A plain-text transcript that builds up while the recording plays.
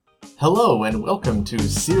Hello and welcome to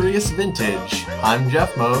Serious Vintage. I'm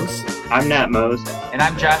Jeff Mose. I'm Nat Mose. And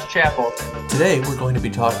I'm Josh Chappell. Today we're going to be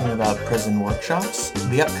talking about prison workshops,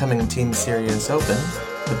 the upcoming Team Serious Open,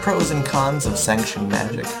 the pros and cons of sanctioned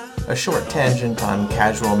magic, a short tangent on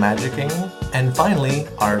casual magicking, and finally,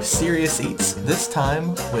 our serious eats, this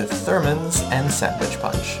time with Thurman's and Sandwich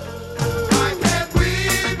Punch.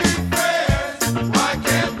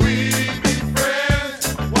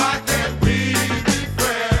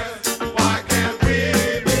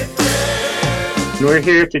 We're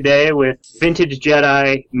here today with Vintage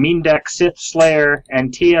Jedi, Mean Deck Sith Slayer,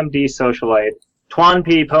 and TMD Socialite, Twan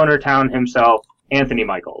P. Ponertown himself, Anthony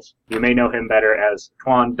Michaels. You may know him better as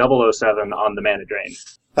Twan 007 on the Mana Drain.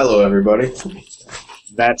 Hello, everybody.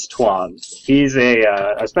 That's Twan. He's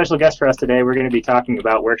a special guest for us today. We're going to be talking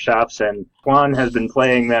about workshops, and Twan has been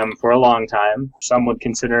playing them for a long time. Some would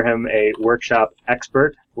consider him a workshop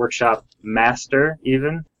expert, workshop master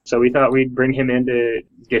even. So we thought we'd bring him in to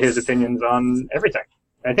get his opinions on everything.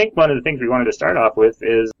 I think one of the things we wanted to start off with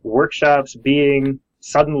is workshops being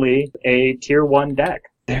suddenly a Tier 1 deck.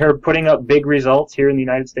 They're putting up big results here in the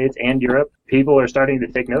United States and Europe. People are starting to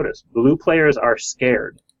take notice. Blue players are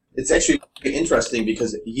scared. It's actually interesting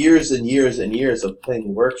because years and years and years of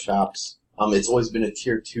playing workshops, it's always been a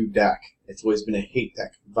Tier 2 deck. It's always been a hate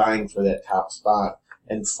deck vying for that top spot.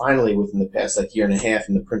 And finally, within the past year and a half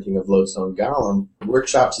in the printing of Lodestone Golem,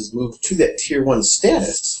 Workshops has moved to that Tier 1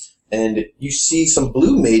 status. And you see some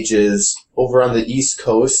blue mages over on the East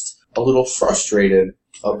Coast a little frustrated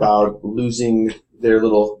about losing their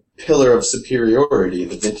little pillar of superiority in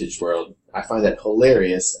the Vintage world. I find that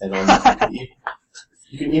hilarious. And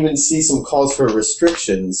you can even see some calls for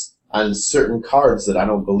restrictions on certain cards that I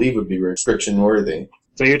don't believe would be restriction-worthy.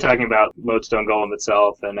 So you're talking about Lodestone Golem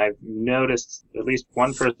itself, and I've noticed at least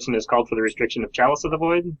one person has called for the restriction of Chalice of the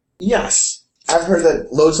Void? Yes. I've heard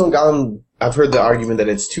that Lodestone Golem, I've heard the argument that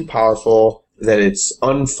it's too powerful, that it's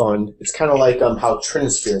unfun. It's kind of like how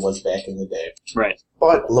Trinisphere was back in the day. Right.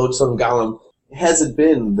 But Lodestone Golem hasn't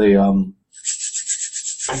been the,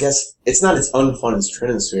 I guess, it's not as unfun as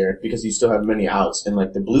Trinisphere, because you still have many outs, and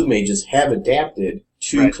the blue mages have adapted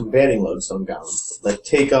to combating Lodestone Golem.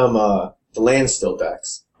 Take the Landstill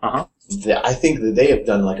decks. Uh-huh. I think that they have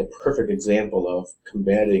done a perfect example of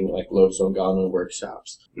combating Lodestone Golem in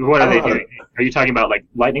workshops. What are they doing? Are you talking about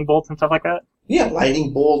lightning bolts and stuff like that? Yeah,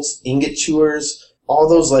 lightning bolts, ingot chewers, all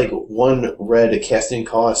those one red casting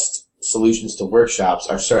cost solutions to workshops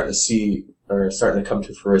are starting to come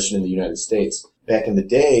to fruition in the United States. Back in the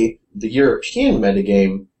day, the European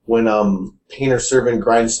metagame, when Painter Servant,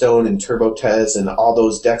 Grindstone, and Turbo Tez and all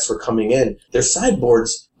those decks were coming in, their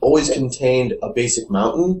sideboards always contained a basic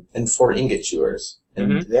mountain and 4 ingot chewers.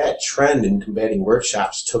 And that trend in combating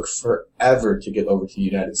workshops took forever to get over to the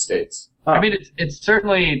United States. I mean, it's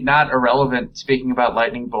certainly not irrelevant, speaking about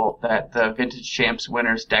Lightning Bolt, that the Vintage Champs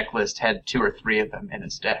winners deck list had 2 or 3 of them in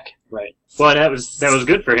his deck. Right. Well, that was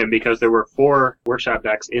good for him because there were 4 workshop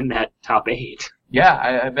decks in that top 8.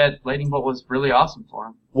 Yeah, I bet Lightning Bolt was really awesome for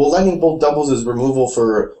him. Well, Lightning Bolt doubles as removal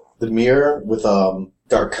for the Mirror with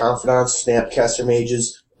Dark Confidants, Snapcaster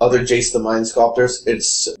Mages, other Jace the Mind Sculptors. It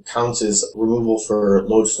counts as removal for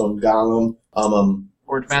Lodestone Golem.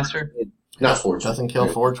 Forge Master? Not Forge. Doesn't kill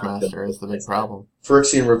Forge Master is the big problem.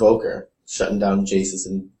 Phyrexian Revoker, shutting down Jaces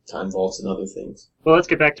and Time Vaults and other things. Well, let's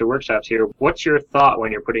get back to workshops here. What's your thought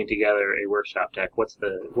when you're putting together a workshop deck? What's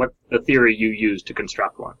the theory you use to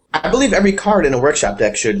construct one? I believe every card in a workshop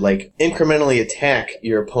deck should incrementally attack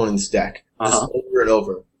your opponent's deck just over and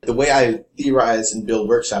over. The way I theorize and build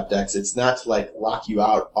workshop decks, it's not to lock you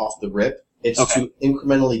out off the rip. It's to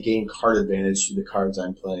incrementally gain card advantage through the cards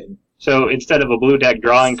I'm playing. So instead of a blue deck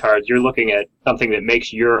drawing cards, you're looking at something that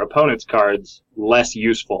makes your opponent's cards less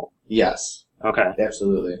useful. Yes. Okay.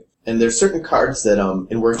 Absolutely. And there's certain cards that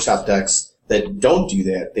in workshop decks that don't do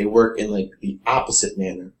that. They work in the opposite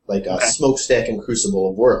manner, Smokestack and Crucible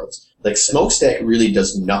of Worlds. Smokestack really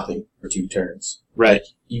does nothing for 2 turns. Right.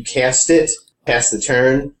 You cast it, pass the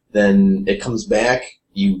turn, then it comes back,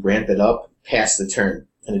 you ramp it up, pass the turn,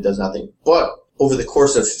 and it does nothing. But over the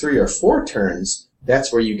course of 3 or 4 turns,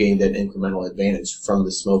 that's where you gain that incremental advantage from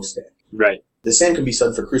the Smokestack. Right. The same can be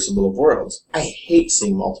said for Crucible of Worlds. I hate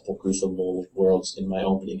seeing multiple Crucible of Worlds in my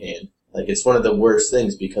opening hand. It's one of the worst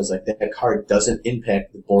things because that card doesn't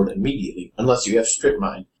impact the board immediately unless you have Strip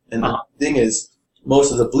Mine. And the thing is,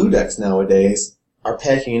 most of the blue decks nowadays are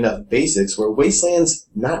packing enough basics where Wasteland's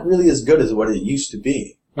not really as good as what it used to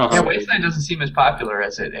be. Yeah, Wasteland doesn't seem as popular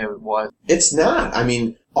as it was. It's not. I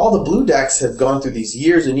mean, all the blue decks have gone through these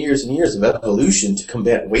years and years and years of evolution to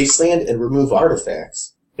combat Wasteland and remove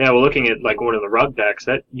artifacts. Yeah, well, looking at like one of the rug decks,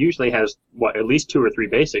 that usually has at least 2 or 3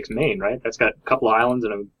 basics main, right? That's got a couple of islands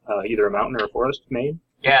and either a mountain or a forest main.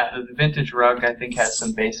 Yeah, the vintage rug I think has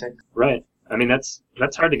some basic. Right. I mean, that's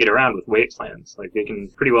hard to get around with wastelands. Like, they can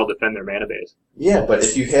pretty well defend their mana base. Yeah, but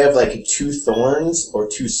if you have like 2 thorns or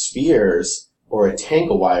 2 spheres or a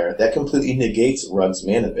tangle wire, that completely negates Rug's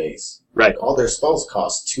mana base. Right. Like, all their spells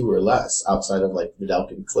cost 2 or less outside of like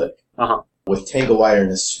Vidalcan Click. Uh-huh. With tangle wire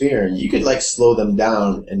and a sphere, you could like slow them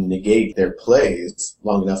down and negate their plays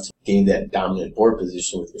long enough to gain that dominant board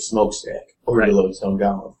position with your smokestack or your Lodestone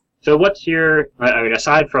Golem. So what's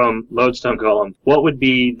aside from Lodestone Golem, what would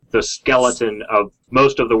be the skeleton of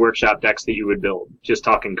most of the workshop decks that you would build? Just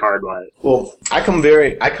talking card-wise. Well, I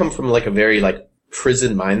come from like a very like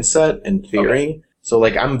prison mindset and theory. Okay. So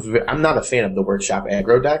like I'm not a fan of the workshop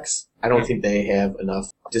aggro decks. I don't think they have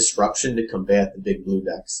enough disruption to combat the big blue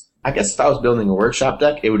decks. I guess if I was building a workshop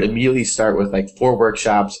deck, it would immediately start with like 4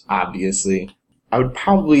 workshops, obviously. I would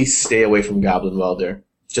probably stay away from Goblin Welder.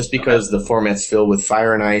 Just because the format's filled with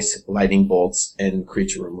fire and ice, lightning bolts, and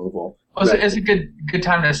creature removal. Well, it's a good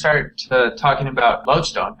time to start talking about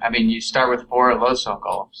Lodestone. I mean, you start with 4 Lodestone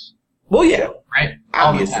Golems. Well, yeah. Right?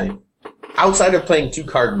 Obviously. Outside of playing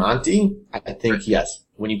 2-card Monty, I think, yes.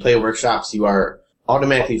 When you play workshops, you are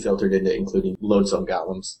automatically filtered into including Lodestone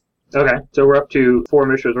Golems. Okay, so we're up to 4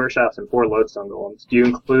 Mishra's Workshops and 4 Lodestone Golems. Do you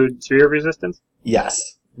include Sphere of Resistance?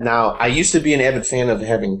 Yes. Now, I used to be an avid fan of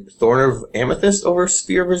having Thorn of Amethyst over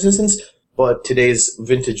Sphere of Resistance, but today's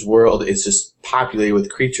vintage world is just populated with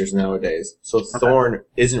creatures nowadays. So Thorn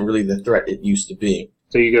isn't really the threat it used to be.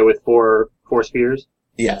 So you go with 4 spheres?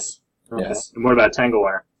 Yes. Okay. Yes. And what about Tangle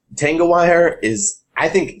Wire? Tangle Wire I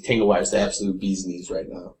think Tangle Wire is the absolute bee's knees right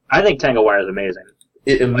now. I think Tangle Wire is amazing.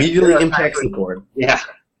 It immediately impacts the board. Yeah.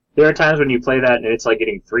 There are times when you play that and it's like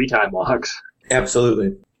getting 3 time logs.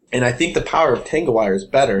 Absolutely. And I think the power of Tangle Wire is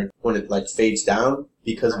better when it like fades down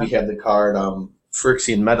because we have the card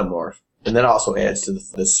Phyrexian Metamorph. And that also adds to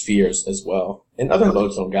the spheres as well. And other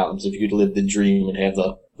Lodestone Golems, if you could live the dream and have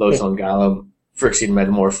the Lodestone Golem, Phyrexian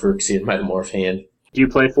Metamorph hand. Do you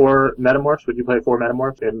play 4 Metamorphs? Would you play 4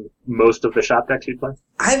 Metamorphs in most of the shop decks you play?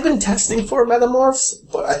 I've been testing 4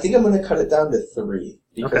 Metamorphs, but I think I'm going to cut it down to 3.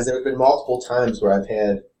 Because there have been multiple times where I've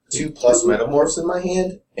had 2+ Metamorphs in my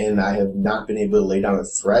hand, and I have not been able to lay down a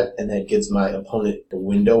threat, and that gives my opponent a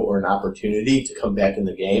window or an opportunity to come back in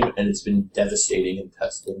the game, and it's been devastating in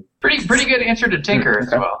testing. Pretty good answer to Tinker as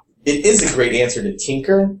well. It is a great answer to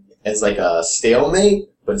Tinker as like a stalemate,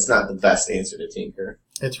 but it's not the best answer to Tinker.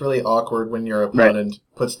 It's really awkward when your opponent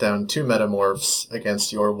puts down 2 Metamorphs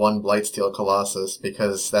against your 1 Blightsteel Colossus,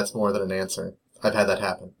 because that's more than an answer. I've had that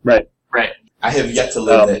happen. Right. I have yet to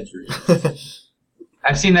live that dream.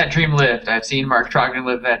 I've seen that dream lived. I've seen Mark Trogdon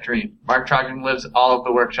live that dream. Mark Trogdon lives all of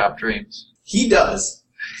the workshop dreams. He does.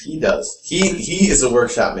 He is a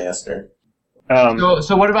workshop master.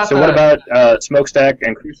 So what about Smokestack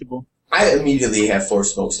and Crucible? I immediately have 4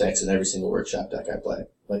 Smokestacks in every single workshop deck I play.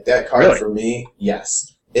 Like, that card for me,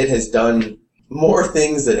 yes. It has done more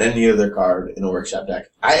things than any other card in a workshop deck.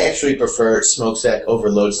 I actually prefer Smokestack over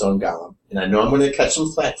Lodestone Golem. And I know I'm going to catch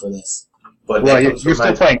some flack for this. But you're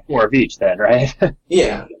still playing 4 of each then, right?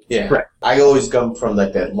 Yeah. Right. I always come from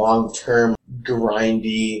like that long-term,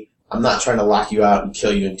 grindy, I'm not trying to lock you out and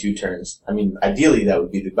kill you in 2 turns. I mean, ideally that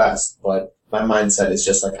would be the best, but my mindset is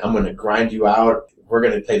just like, I'm going to grind you out, we're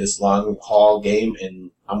going to play this long haul game,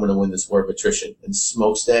 and I'm going to win this war of attrition. And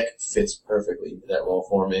Smokestack fits perfectly into that role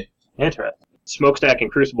for me. Interesting. Smokestack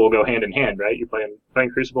and Crucible go hand in hand, right? You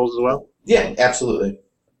playing Crucibles as well? Yeah, absolutely.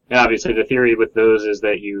 And obviously, the theory with those is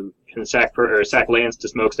that you can sack lands to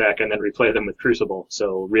Smokestack and then replay them with Crucible.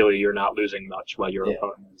 So really, you're not losing much while your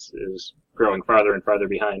opponent is growing farther and farther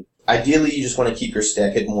behind. Ideally, you just want to keep your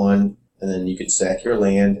stack at 1, and then you can sack your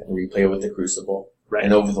land and replay it with the Crucible. Right.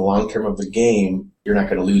 And over the long term of the game, you're not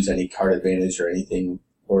going to lose any card advantage or anything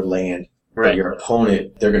or land. Right. But your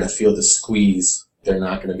opponent, they're going to feel the squeeze. They're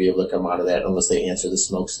not going to be able to come out of that unless they answer the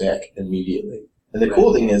Smokestack immediately. And the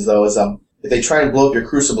cool thing is, though, is if they try and blow up your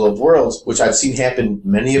Crucible of Worlds, which I've seen happen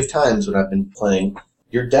many of times when I've been playing,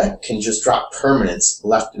 your deck can just drop permanents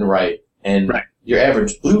left and right, and your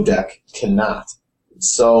average blue deck cannot.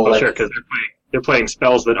 So, sure, because they're playing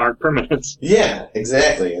spells that aren't permanents. Yeah,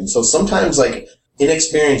 exactly. And so sometimes, like,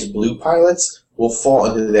 inexperienced blue pilots will fall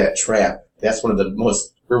into that trap. That's one of the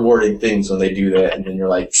most rewarding things when they do that, and then you're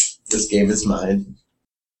like, this game is mine.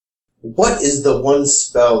 What is the one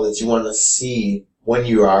spell that you want to see when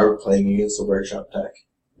you are playing against a workshop deck?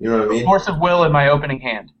 You know what I mean? Force of Will in my opening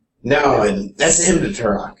hand. No, that's him to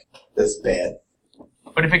Turok. That's bad.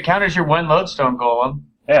 But if it counters your 1 Lodestone Golem...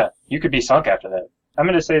 Yeah, you could be sunk after that. I'm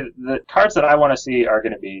going to say the cards that I want to see are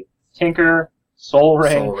going to be Tinker, Sol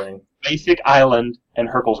Ring, Basic Island, and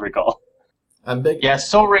Hercule's Recall. I'm big. Yeah,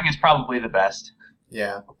 Sol Ring is probably the best.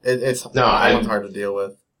 Yeah, it's hard to deal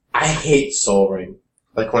with. I hate Sol Ring.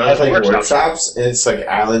 Like when I'm playing workshops and it's like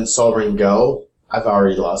Island, Sol Ring, Go, I've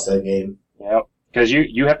already lost that game. Yep, because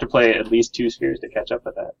you have to play at least 2 spheres to catch up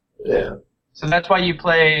with that. Yeah. So that's why you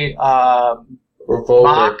play Revoker.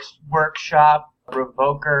 Mox, Workshop,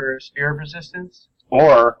 Revoker, Sphere of Resistance?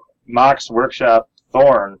 Or Mox, Workshop,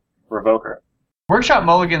 Thorn, Revoker. Workshop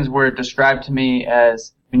mulligans were described to me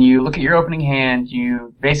as when you look at your opening hand,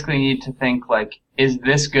 you basically need to think like, is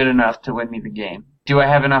this good enough to win me the game? Do I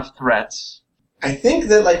have enough threats? I think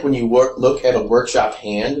that like when you look at a workshop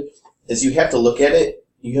hand, is you have to look at it,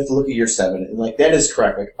 you have to look at your 7, and like that is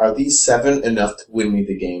correct. Like, are these 7 enough to win me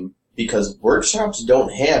the game? Because workshops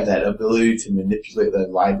don't have that ability to manipulate the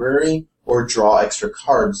library or draw extra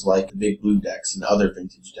cards like the big blue decks and other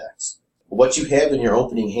vintage decks. What you have in your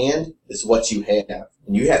opening hand is what you have,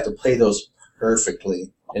 and you have to play those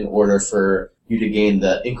perfectly in order for you to gain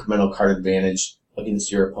the incremental card advantage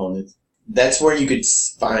against your opponent. That's where you could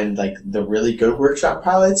find like the really good workshop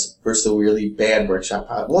pilots versus the really bad workshop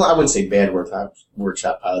pilots. Well, I wouldn't say bad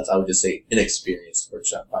workshop pilots. I would just say inexperienced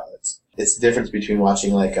workshop pilots. It's the difference between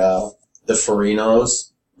watching like the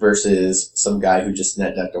Farinos versus some guy who just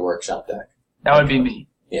net decked a workshop deck. That would be me.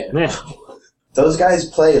 Yeah. Those guys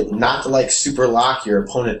play not to like super lock your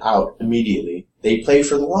opponent out immediately. They play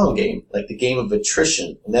for the long game, like the game of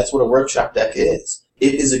attrition, and that's what a workshop deck is.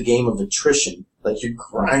 It is a game of attrition. Like you're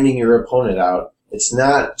grinding your opponent out. It's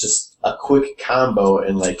not just a quick combo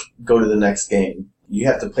and like go to the next game. You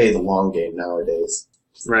have to play the long game nowadays.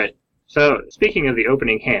 Right. So speaking of the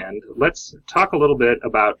opening hand, let's talk a little bit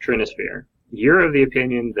about Trinisphere. You're of the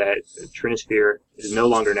opinion that Trinisphere is no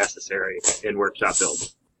longer necessary in workshop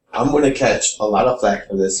builds. I'm going to catch a lot of flack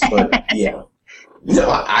for this, but yeah. No,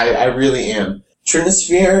 I really am.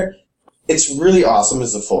 Trinisphere, it's really awesome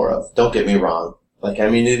as a 4 of. Don't get me wrong. Like, I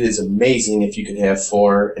mean, it is amazing if you could have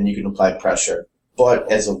 4 and you can apply pressure.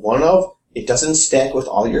 But as a 1 of, it doesn't stack with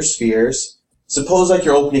all your spheres. Suppose like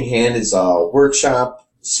your opening hand is a workshop,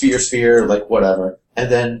 sphere, like whatever.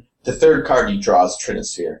 And then the third card you draw is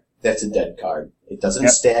Trinisphere. That's a dead card. It doesn't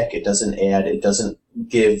stack, it doesn't add, it doesn't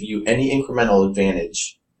give you any incremental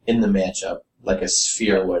advantage in the matchup, like a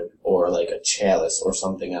sphere would, or like a chalice or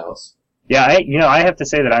something else. Yeah, I have to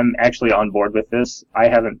say that I'm actually on board with this. I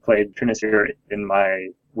haven't played Trinisphere in my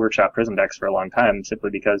workshop prism decks for a long time,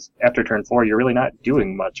 simply because after turn 4, you're really not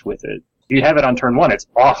doing much with it. You have it on turn 1, it's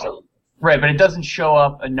awesome. Right, but it doesn't show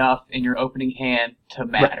up enough in your opening hand to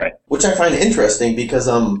matter. Right. Which I find interesting because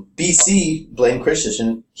BC, Blaine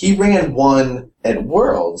Christensen, he ran 1 at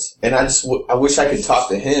Worlds, and I wish I could talk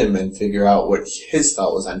to him and figure out what his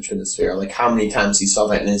thought was on Trinisphere, like how many times he saw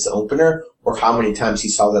that in his opener, or how many times he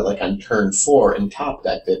saw that like on turn 4 and top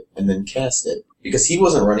decked it and then cast it. Because he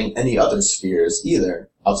wasn't running any other spheres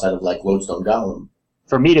either, outside of like Lodestone Golem.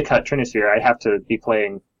 For me to cut Trinisphere, I have to be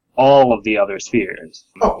playing all of the other spheres.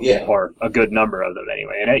 Oh, yeah. Or a good number of them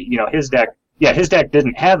anyway. And, his deck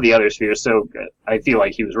didn't have the other spheres, so I feel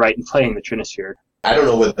like he was right in playing the Trinisphere. I don't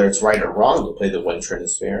know whether it's right or wrong to play the one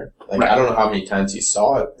Trinisphere. Like, right. I don't know how many times he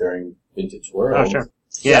saw it during Vintage World. Oh, sure.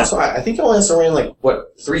 Yeah. So I think he only also ran,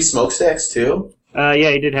 3 smokestacks, too?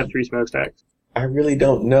 Yeah, he did have 3 smokestacks. I really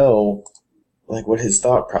don't know, what his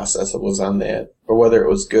thought process was on that, or whether it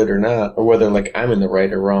was good or not, or whether, I'm in the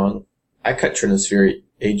right or wrong. I cut Trinisphere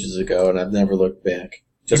ages ago, and I've never looked back.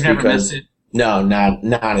 You've never missed it? No, not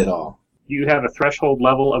at all. You have a threshold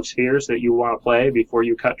level of spheres that you want to play before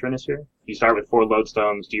you cut Trinisphere? You start with 4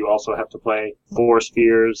 Lodestones. Do you also have to play 4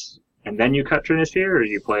 spheres and then you cut Trinisphere? Or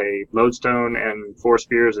you play Lodestone and 4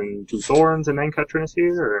 spheres and 2 Thorns and then cut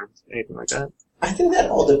Trinisphere? Or anything like that? I think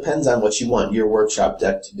that all depends on what you want your workshop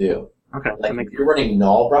deck to do. Okay. If you're running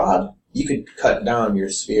Nullrod, you could cut down your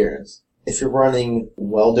spheres. If you're running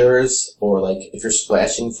welders, or if you're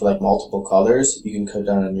splashing for multiple colors, you can cut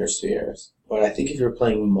down on your spheres. But I think if you're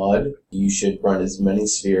playing Mud, you should run as many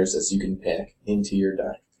spheres as you can pack into your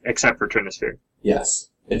deck. Except for Trinisphere. Yes.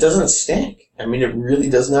 It doesn't stack. I mean, it really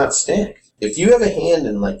does not stack. If you have a hand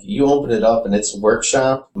and you open it up and it's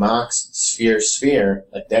Workshop, Mox, Sphere,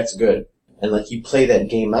 that's good. And you play that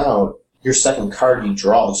game out, your second card you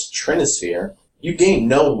draw is Trinisphere, you gain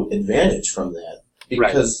no advantage from that.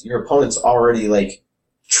 Because your opponent's already,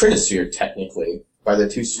 Trinisphere, technically, by the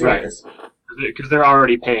 2 spheres. Right. Because they're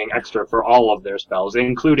already paying extra for all of their spells,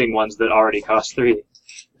 including ones that already cost 3.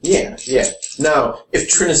 Yeah. Now, if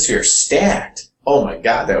Trinisphere stacked, oh my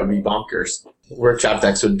god, that would be bonkers. Workshop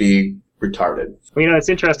decks would be retarded. Well, it's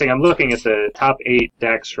interesting. I'm looking at the top 8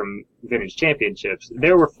 decks from Vintage Championships.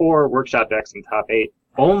 There were 4 workshop decks in top 8.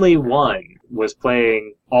 Only one was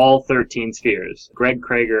playing all 13 spheres. Greg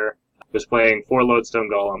Krager was playing 4 Lodestone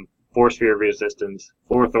Golem, 4 Sphere of Resistance,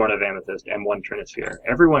 4 Thorn of Amethyst, and 1 Trinisphere.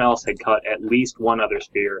 Everyone else had cut at least one other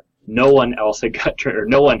sphere. No one had cut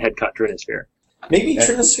Trinisphere. Maybe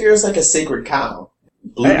Trinisphere is like a sacred cow.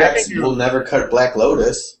 Blue decks will never cut Black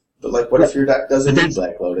Lotus, but like, what if your deck doesn't need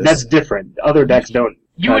Black Lotus? That's different. Other decks don't.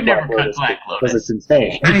 You would never cut Black Lotus. Because it's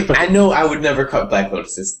insane. I know I would never cut Black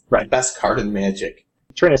Lotus. It's right. the best card in Magic.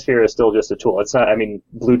 Trinisphere is still just a tool. It's not. I mean,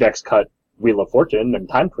 blue decks cut Wheel of Fortune and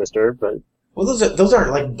Time Twister, but well, those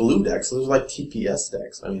aren't like blue decks. Those are like TPS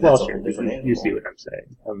decks. I mean, that's a whole different animal. You see what I'm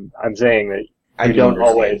saying? I'm saying that you don't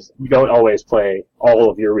always play all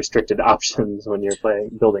of your restricted options when you're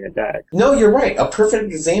building a deck. No, you're right. A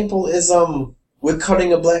perfect example is with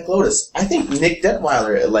cutting a Black Lotus. I think Nick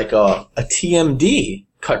Detweiler, like a TMD,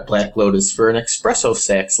 cut Black Lotus for an Espresso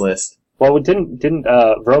Sacks list. Well, didn't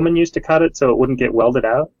Vroman used to cut it so it wouldn't get welded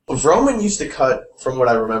out? Vroman used to cut, from what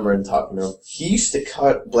I remember in talking to him, he used to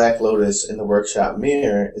cut Black Lotus in the workshop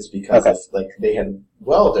mirror is because of, like, they had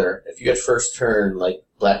welder. If you get first turn, like,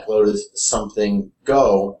 Black Lotus something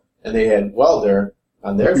go, and they had welder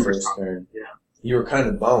on their first turn, you were kind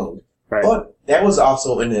of boned. Right. But that was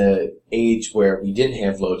also in an age where we didn't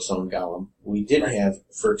have Lodestone Golem, we didn't have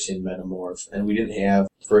Phyrexian Metamorph, and we didn't have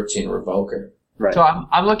Phyrexian Revoker. Right. So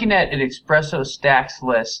I'm looking at an Espresso Stacks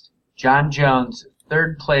list. John Jones,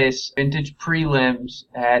 3rd place, vintage prelims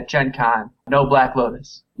at Gen Con. No Black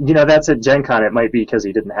Lotus. That's at Gen Con. It might be because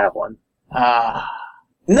he didn't have one.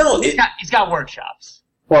 No, he's got workshops.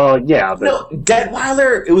 Well, yeah, but no,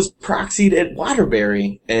 Detweiler, it was proxied at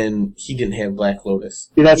Waterbury, and he didn't have Black Lotus.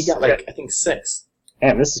 He got I think 6.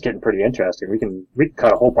 Man, this is getting pretty interesting. We can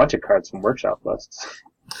cut a whole bunch of cards from workshop lists.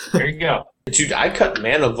 There you go. Dude, I cut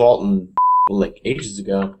Mana Vault and like ages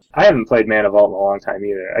ago. I haven't played Mana Vault in a long time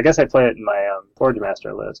either. I guess I play it in my Forge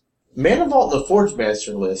Master list. Mana Vault and the Forge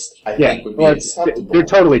Master list, I think, would be acceptable. They're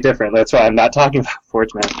totally different. That's why I'm not talking about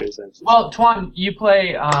Forge Masters. Well, Twan, you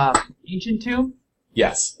play Ancient Tomb?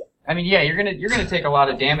 Yes. I mean, yeah, you're gonna take a lot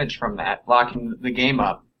of damage from that, locking the game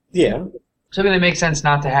up. Yeah. So it really makes sense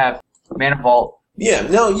not to have Mana Vault. Yeah,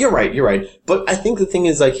 no, you're right. But I think the thing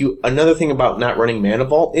is, like, another thing about not running Mana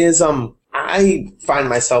Vault is, I find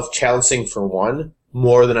myself challenging for 1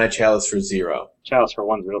 more than I chalice for 0. Chalice for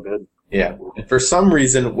 1's real good. Yeah. And for some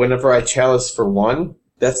reason, whenever I chalice for 1,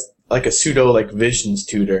 that's like a pseudo, like, Visions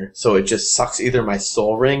tutor. So it just sucks either my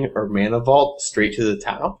Soul Ring or Mana Vault straight to the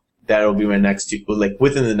top. That'll be my next 2, like,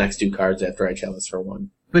 within the next 2 cards after I chalice for 1.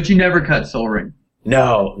 But you never cut Soul Ring.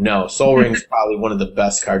 No. Soul Ring's probably one of the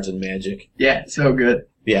best cards in Magic. Yeah, so good.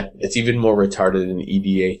 Yeah, it's even more retarded than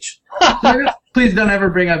EDH. Please don't ever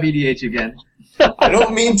bring up EDH again. I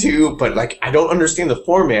don't mean to, but like I don't understand the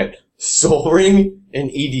format. Soul Ring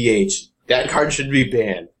and EDH. That card should be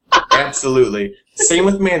banned. Absolutely. Same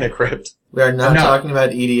with Mana Crypt. We are not talking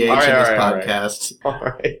about EDH in this podcast. All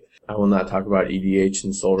right. I will not talk about EDH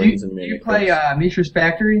and Soul Rings and Mana Crypt. Do you play Mishra's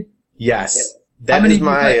Factory? Yes. That is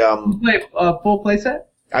my... You play a full playset?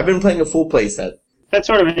 I've been playing a full playset. That's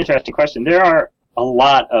sort of an interesting question. There are a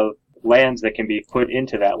lot of lands that can be put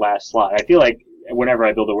into that last slot. I feel like whenever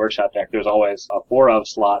I build a workshop deck, there's always a 4-of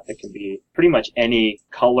slot that can be pretty much any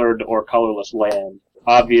colored or colorless land.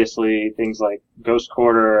 Obviously, things like Ghost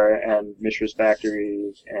Quarter and Mishra's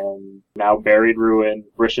Factory and now Buried Ruin,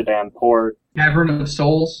 Rishadan Port. Cavern of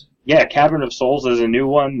Souls? Yeah, Cavern of Souls is a new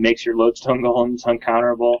one, makes your Lodestone Golems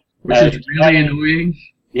uncounterable. Which is really annoying.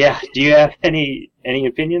 Yeah, do you have any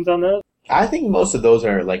opinions on those? I think most of those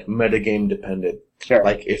are like metagame dependent. Sure.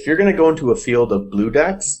 Like if you're going to go into a field of blue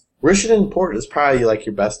decks, Rishadan Port is probably like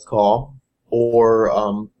your best call,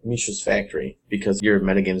 or Mishra's Factory, because your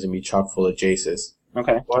metagame's going to be chock full of Jaces.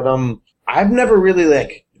 Okay. But I've never really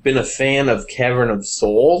like been a fan of Cavern of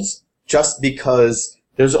Souls, just because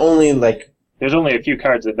there's only a few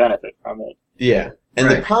cards that benefit from it. Yeah. And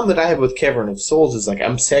the problem that I have with Cavern of Souls is like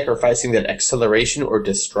I'm sacrificing that acceleration or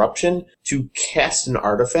disruption to cast an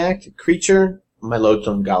artifact creature, my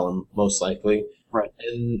Lodestone Golem most likely. Right.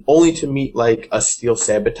 And only to meet like a Steel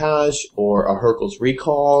Sabotage or a Hurkyl's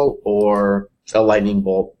Recall or a Lightning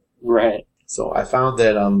Bolt. Right. So I found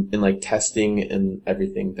that in like testing and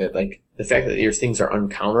everything that like the fact that your things are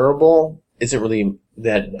uncounterable isn't really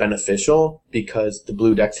that beneficial because the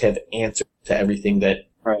blue decks have answers to everything that.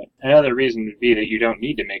 Right. Another reason would be that you don't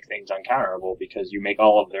need to make things uncounterable because you make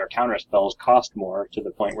all of their counter spells cost more to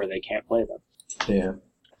the point where they can't play them. Yeah.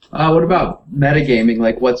 What about metagaming?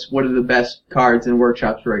 Like, what are the best cards in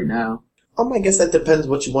workshops right now? I guess that depends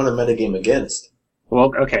what you want to metagame against.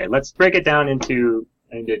 Well, okay, let's break it down into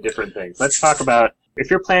different things. Let's talk about if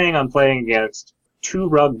you're planning on playing against 2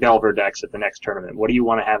 Rug Delver decks at the next tournament, what do you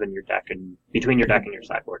want to have in your deck and between your deck and your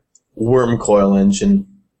sideboard? Worm Coil Engine.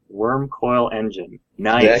 Worm Coil Engine.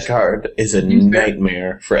 Nice. That card is a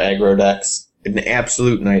nightmare for aggro decks. An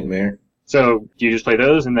absolute nightmare. So do you just play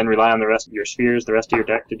those and then rely on the rest of your spheres, the rest of your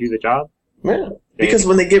deck to do the job? Yeah. Because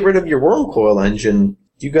when they get rid of your Worm Coil Engine,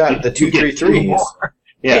 you got the 2/3/3s.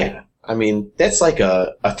 Yeah. I mean, that's like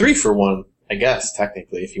a 3-for-1, I guess,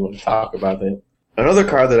 technically, if you want to talk about it. Another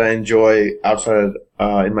card that I enjoy outside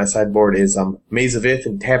in my sideboard is Maze of Ith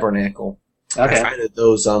and Tabernacle. Okay. I find that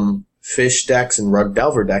those fish decks and Rug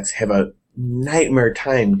Delver decks have a nightmare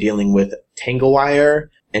time dealing with Tanglewire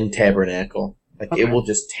and Tabernacle. Like, it will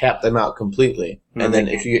just tap them out completely. And then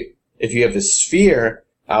if you have a sphere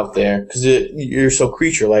out there, because you're so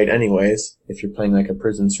creature light anyways, if you're playing like a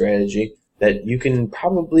prison strategy, that you can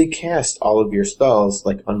probably cast all of your spells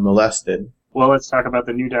like unmolested. Well, let's talk about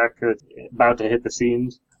the new deck that's about to hit the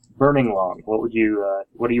scenes. Burning Long. What do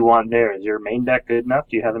you want there? Is your main deck good enough?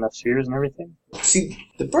 Do you have enough spheres and everything? See,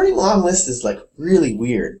 the Burning Long list is like really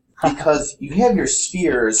weird because you have your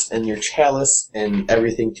spheres and your chalice and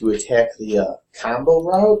everything to attack the combo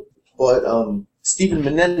route, but Stephen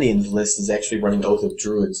Menendian's list is actually running Oath of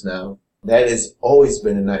Druids now. That has always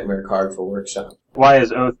been a nightmare card for Workshop. Why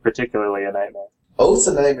is Oath particularly a nightmare? Oath's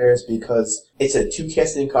a nightmare is because it's a 2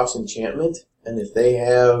 casting cost enchantment, and if they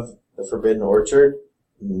have the Forbidden Orchard,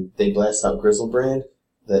 and they blast out Grizzlebrand,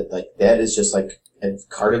 that is just like a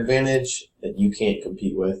card advantage that you can't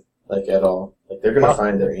compete with, like, at all. Like, they're gonna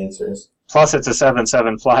find their answers. Plus, it's a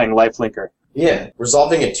 7/7 flying lifelinker. Yeah,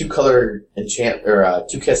 resolving a 2-color enchant or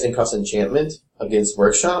 2 casting cost enchantment against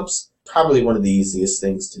Workshops, probably one of the easiest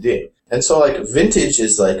things to do. And so, like, Vintage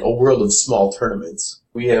is like a world of small tournaments.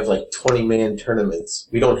 We have like 20-man tournaments.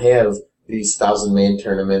 We don't have these 1,000-man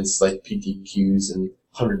tournaments like PTQs and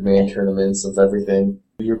 100-man tournaments of everything.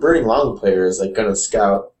 Your Burning Long player is like gonna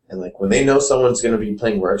scout, and like when they know someone's gonna be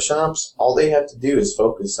playing Workshops, all they have to do is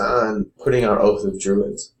focus on putting out Oath of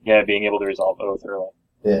Druids. Yeah, being able to resolve Oath early.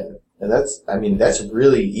 Yeah, and that's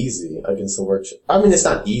really easy against the Workshop. I mean, it's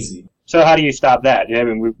not easy. So how do you stop that? I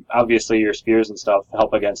mean, obviously your spheres and stuff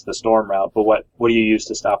help against the storm route, but what do you use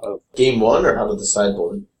to stop Oath? Game 1 or out of the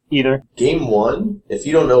sideboard? Either. Game 1, if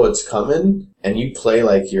you don't know what's coming, and you play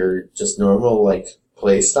like your just normal like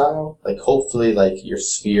play style, like hopefully like your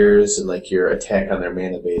spheres and like your attack on their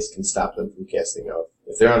mana base can stop them from casting Oath.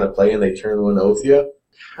 If they're on a play and they turn one Oath you,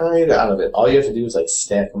 kinda out of it. All you have to do is like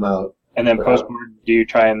stack them out. And then post-board, do you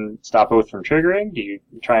try and stop Oath from triggering? Do you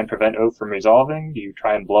try and prevent Oath from resolving? Do you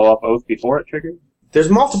try and blow up Oath before it triggers? There's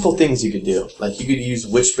multiple things you could do. Like, you could use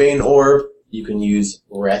Witchbane Orb, you can use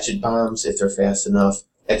Ratchet Bombs if they're fast enough.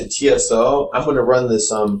 At the TSO, I'm going to run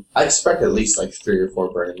this, I expect at least like 3 or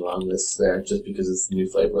 4 Burning Long lists there, just because it's the new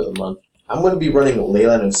flavor of the month. I'm going to be running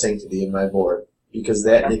Leyline of Sanctity in my board, because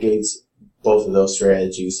that negates both of those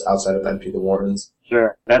strategies outside of Empty the Wardens.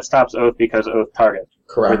 Sure. That stops Oath because Oath targets.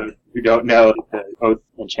 Correct. For those who don't know, the Oath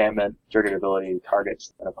enchantment trigger ability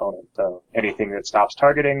targets an opponent. So anything that stops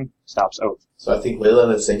targeting stops Oath. So I think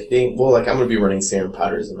Leyline of Sanctity, well, like, I'm going to be running Serum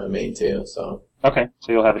Potters in my main too, so. Okay,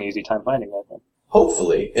 so you'll have an easy time finding that then.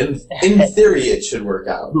 Hopefully. In theory, it should work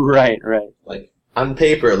out. Right. Like, on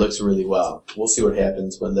paper, it looks really well. We'll see what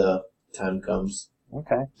happens when the time comes.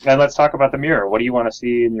 Okay. And let's talk about the mirror. What do you want to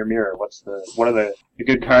see in your mirror? What are the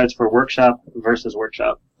good cards for Workshop versus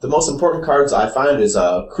Workshop? The most important cards I find is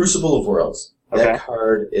Crucible of Worlds. Okay. That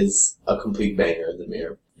card is a complete banger in the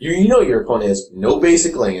mirror. You know your opponent has no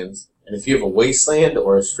basic lands, and if you have a Wasteland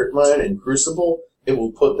or a Strip Mine in Crucible, it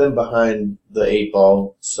will put them behind the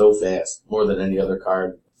 8-ball so fast, more than any other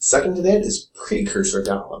card. Second to that is Precursor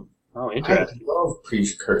Golem. Oh, interesting. I love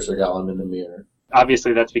Precursor Golem in the mirror.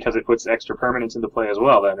 Obviously, that's because it puts extra permanence into play as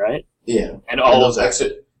well, then, right? Yeah. And all of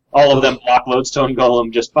them block Lodestone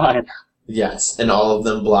Golem just fine. Yes, and all of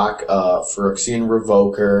them block Phyrexian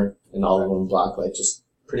Revoker, and all of them block like just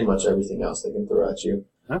pretty much everything else they can throw at you.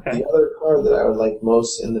 Okay. The other card that I would like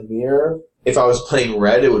most in the mirror, if I was playing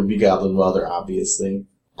red, it would be Goblin Welder, obviously.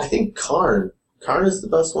 I think Karn. Karn is the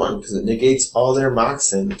best one because it negates all their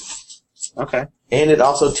Moxen. Okay. And it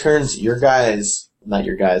also turns your guys, not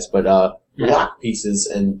your guys, but block pieces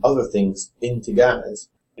and other things into guys.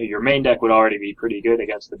 Your main deck would already be pretty good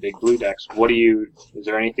against the big blue decks. Is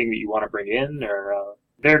there anything that you want to bring in? Or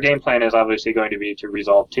their game plan is obviously going to be to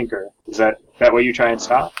resolve Tinker. Is that what you try and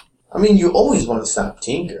stop? I mean, you always want to stop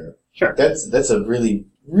Tinker. Sure. That's a really,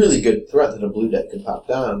 really good threat that a blue deck could pop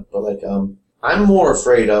down. But like, I'm more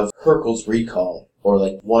afraid of Hurkyl's Recall, or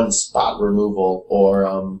like one spot removal,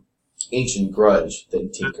 or Ancient Grudge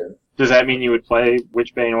than Tinker. Does that mean you would play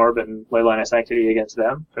Witchbane Orb and Leyline of Sanctity against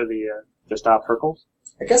them for the to stop Hercules?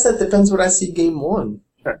 I guess that depends what I see game one.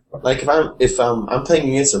 Sure. Like if I'm playing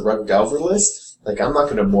against a Rug Delver list, like I'm not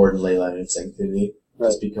gonna board Leyline of Sanctity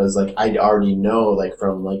just because like I already know like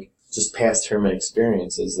from like just past tournament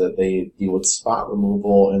experiences that they deal with spot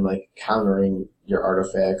removal and like countering your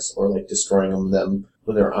artifacts or like destroying them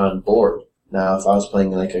when they're on board. Now, if I was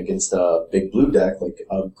playing like against a big blue deck, like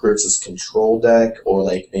a Grixis Control deck, or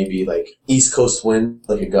like maybe like East Coast Wind,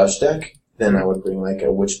 like a Gush deck, then I would bring like a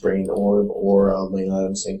Witchbane Orb or a Leyline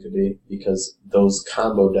of Sanctity, because those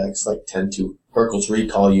combo decks like tend to Hercules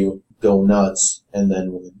Recall you, go nuts, and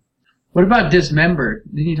then win. What about Dismember?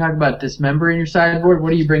 Didn't you talk about Dismember in your sideboard? What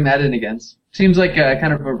do you bring that in against? Seems like a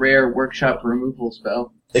kind of a rare workshop removal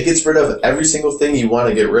spell. It gets rid of every single thing you want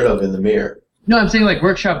to get rid of in the mirror. No, I'm saying like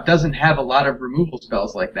Workshop doesn't have a lot of removal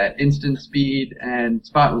spells like that. Instant speed and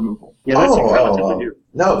spot removal. Yeah, that's relatively new.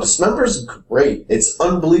 No, Dismember's great. It's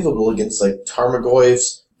unbelievable against like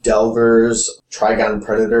Tarmogoyfs, Delvers, Trigon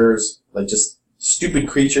Predators, like just stupid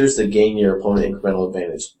creatures that gain your opponent incremental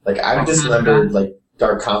advantage. Like I've dismembered like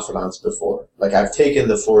Dark Confidants before. Like I've taken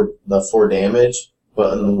the four damage,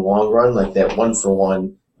 but in the long run, like that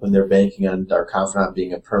 1-for-1 when they're banking on Dark Confidant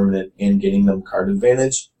being a permanent and getting them card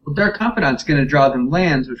advantage. Well, Dark Confidant's going to draw them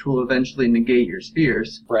lands, which will eventually negate your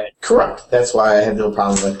spheres. Right. Correct. That's why I have no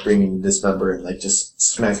problem like bringing Dismember and like just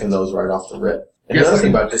smacking those right off the rip. And Yes, another thing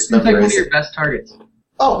about It's Dismember like one of is your best targets.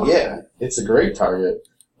 oh yeah, it's a great target.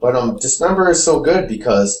 But Dismember is so good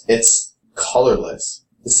because it's colorless.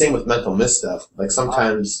 The same with Mental Misstep. Like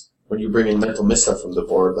sometimes when you bring in Mental Misstep from the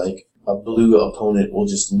board, like a blue opponent will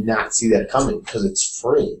just not see that coming because it's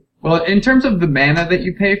free. Well, in terms of the mana that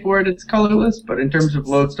you pay for it, it's colorless, but in terms of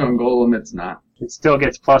Lodestone Golem, it's not. It still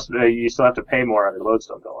gets plus. You still have to pay more on your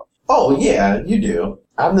Lodestone Golem. Oh yeah, you do.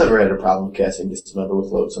 I've never had a problem casting Dismember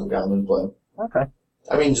with Lodestone Golem in play. Okay.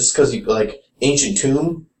 I mean, just because you like Ancient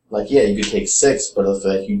Tomb, like yeah, you could take 6, but if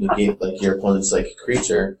like you negate like your opponent's like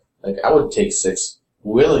creature, like I would take 6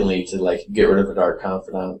 willingly to like get rid of a Dark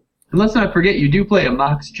Confidant. And let's not forget, you do play a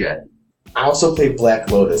Mox Jet. I also play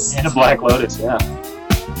Black Lotus. And a Black Lotus, yeah.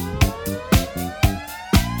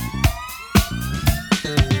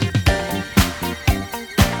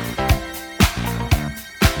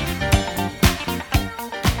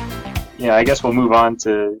 Yeah, I guess we'll move on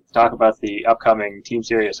to talk about the upcoming Team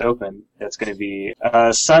Serious Open. That's going to be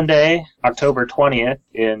Sunday, October 20th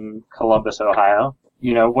in Columbus, Ohio.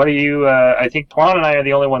 You know, what do you, I think Tuan and I are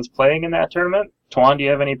the only ones playing in that tournament. Tuan, do you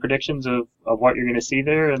have any predictions of what you're going to see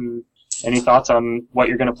there, and any thoughts on what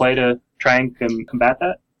you're going to play to try and combat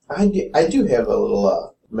that? I do have a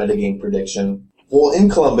little metagame prediction. Well, in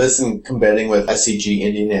Columbus and combating with SCG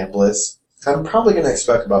Indianapolis, I'm probably going to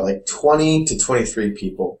expect about like 20 to 23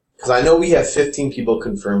 people. Because I know we have 15 people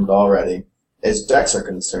confirmed already. As decks are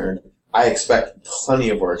concerned, I expect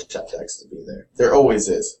plenty of workshop decks to be there. There always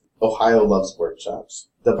is. Ohio loves workshops.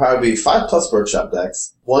 There'll probably be 5+ workshop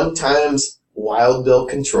decks. 1 times Wild Bill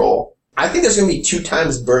Control. I think there's going to be 2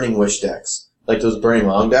 times Burning Wish decks. Like those Burning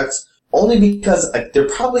Long decks. Only because there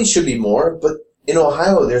probably should be more, but in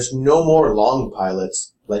Ohio there's no more long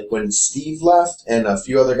pilots. Like when Steve left and a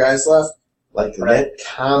few other guys left, like that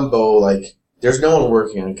combo, like there's no one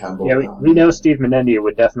working on combo. Yeah, we know Steve Menendia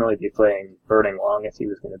would definitely be playing Burning Long if he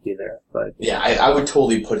was going to be there. But yeah, I would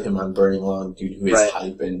totally put him on Burning Long due to his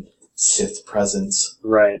hype and Sith presence.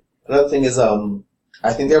 Right. Another thing is,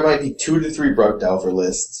 I think there might be 2 to 3 Brug Delver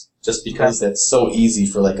lists, just because that's so easy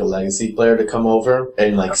for like a Legacy player to come over.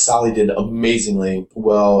 And like Solly did amazingly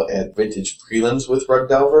well at Vintage Prelims with Rug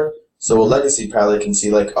Delver. So a Legacy player can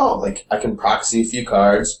see like, oh, like I can proxy a few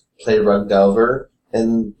cards, play Rug Delver,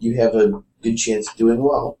 and you have a good chance of doing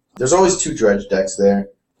well. There's always 2 Dredge decks there.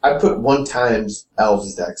 I put 1 times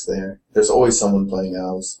Elves decks there. There's always someone playing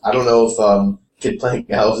Elves. I don't know if kid playing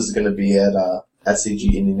Elves is going to be at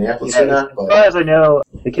SCG Indianapolis or not. But as far as I know,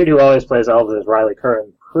 the kid who always plays Elves is Riley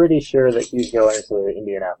Curran. Pretty sure that he's going to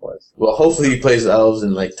Indianapolis. Well, hopefully he plays Elves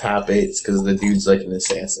in like top 8s because the dude's like an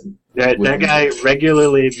assassin. That guy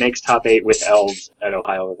regularly makes top 8 with Elves at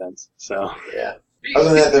Ohio events. So yeah. Other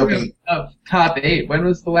than that, there'll be top 8. When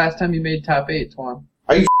was the last time you made top 8, Tuan?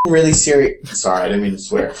 Are you really serious? Sorry, I didn't mean to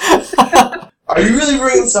swear. Are you really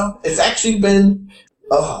bringing some? It's actually been.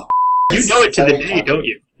 Oh. You know it to the day, don't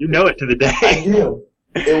you? You know it to the day. I do.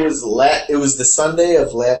 It was the Sunday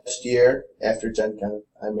of last year after Gen Con.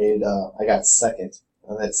 I got second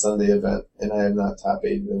on that Sunday event, and I have not top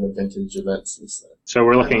 8 in a vintage event since then. So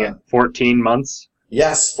we're looking at 14 months.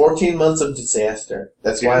 Yes, 14 months of disaster.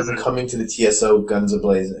 That's why I'm coming to the TSO guns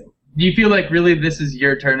a-blazing. Do you feel like really this is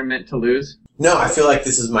your tournament to lose? No, I feel like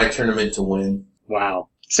this is my tournament to win. Wow.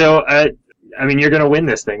 So, you're going to win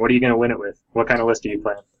this thing. What are you going to win it with? What kind of list are you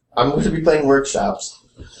playing? I'm going to be playing workshops.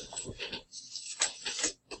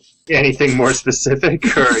 Anything more specific,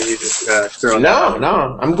 or are you just throwing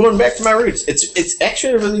No. I'm going back to my roots. It's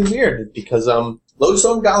actually really weird because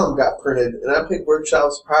Lodestone Golem got printed, and I picked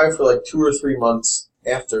workshops probably for like 2 or 3 months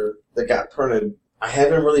after they got printed. I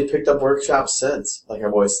haven't really picked up workshops since. Like,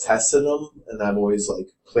 I've always tested them, and I've always like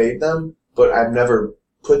played them, but I've never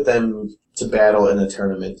put them to battle in a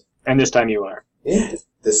tournament. And this time you are. Yeah,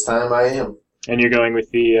 this time I am. And you're going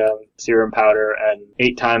with the Serum Powder and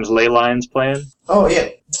 8 times Ley Lines plan? Oh, yeah.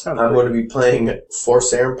 I'm going to be playing 4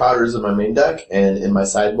 Serum Powders in my main deck, and in my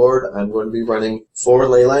sideboard, I'm going to be running 4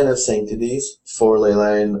 Leyline of Sanctities, 4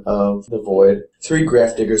 Leyline of the Void, 3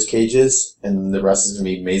 Grafdigger's Cages, and the rest is going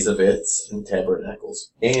to be Maze of Its and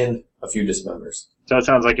Tabernacles, and a few Dismembers. So it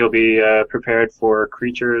sounds like you'll be prepared for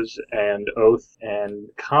Creatures and Oath and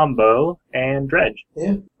Combo and Dredge.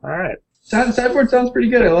 Yeah. All right. Sideboard sounds pretty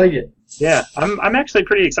good. I like it. Yeah, I'm actually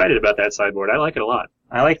pretty excited about that sideboard. I like it a lot.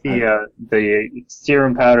 I like the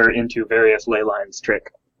Serum Powder into various Ley Lines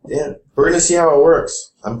trick. Yeah, we're gonna see how it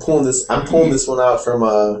works. I'm pulling this one out from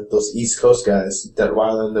those East Coast guys, Dead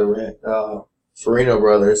Wild and the Farino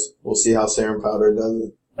brothers. We'll see how Serum Powder does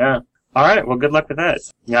it. Yeah. All right. Well, good luck with that.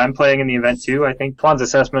 Yeah, I'm playing in the event too. I think Twan's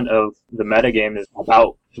assessment of the metagame is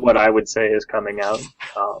about what I would say is coming out.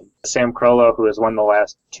 Sam Crollo, who has won the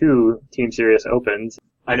last 2 Team Serious Opens,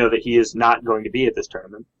 I know that he is not going to be at this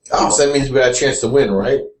tournament. Oh, so that means we got a chance to win,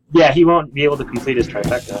 right? Yeah, he won't be able to complete his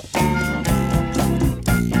trifecta.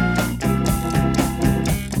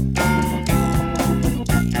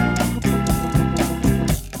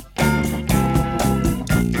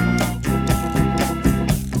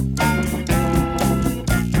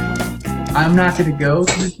 I'm not going to go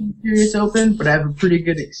to the Team Serious Open, but I have a pretty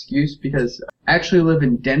good excuse because I actually live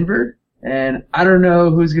in Denver, and I don't know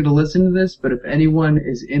who's going to listen to this, but if anyone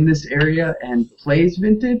is in this area and plays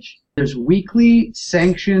Vintage, there's weekly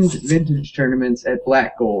sanctioned Vintage tournaments at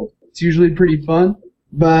Black Gold. It's usually pretty fun,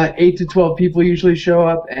 but 8 to 12 people usually show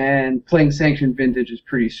up, and playing sanctioned Vintage is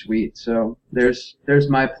pretty sweet. So there's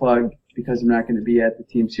my plug because I'm not going to be at the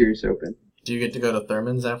Team Serious Open. Do you get to go to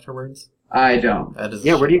Thurman's afterwards? I don't.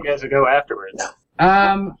 Yeah, where do you guys go afterwards?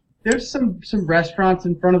 There's some restaurants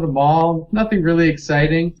in front of the mall. Nothing really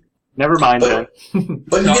exciting. Never mind then.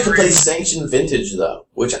 But you get to play Sanctioned Vintage, though,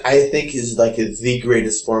 which I think is like the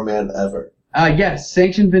greatest format ever. Yes,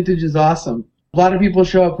 Sanctioned Vintage is awesome. A lot of people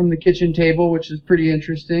show up from the kitchen table, which is pretty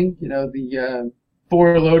interesting. You know, the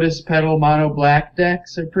 4 Lotus Petal Mono Black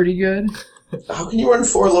decks are pretty good. How can you run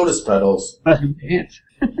 4 Lotus Petals? You can't.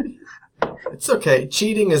 It's okay.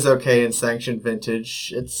 Cheating is okay in Sanctioned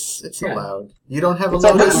Vintage. It's allowed. You don't have a It's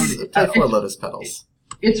Lotus, okay. play 4 Lotus Petals.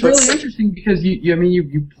 It's really interesting because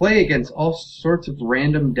you play against all sorts of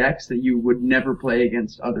random decks that you would never play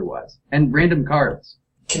against otherwise, and random cards.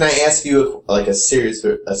 Can I ask you like a serious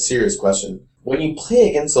question? When you play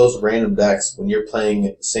against those random decks, when you're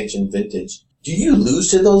playing Sanctioned Vintage, do you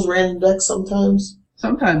lose to those random decks sometimes?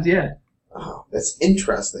 Sometimes, yeah. Oh, that's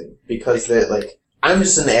interesting because I'm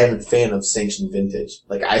just an avid fan of Sanctioned Vintage.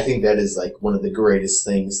 Like, I think that is like one of the greatest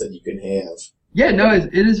things that you can have. Yeah, no,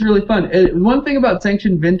 it is really fun. One thing about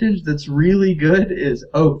Sanctioned Vintage that's really good is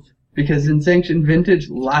Oath, because in Sanctioned Vintage,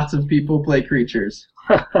 lots of people play creatures.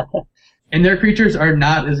 And their creatures are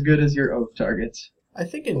not as good as your Oath targets. I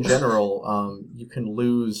think in general, you can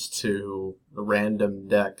lose to random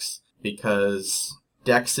decks because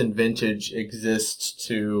decks in Vintage exist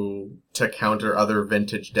to counter other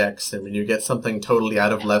Vintage decks, and when you get something totally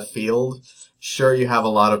out of left field, sure you have a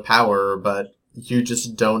lot of power, but you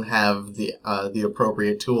just don't have the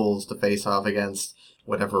appropriate tools to face off against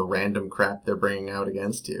whatever random crap they're bringing out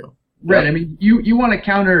against you. Right, I mean, you want to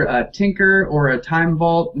counter a Tinker or a Time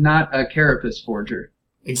Vault, not a Carapace Forger.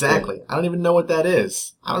 Exactly. I don't even know what that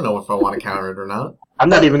is. I don't know if I want to counter it or not. I'm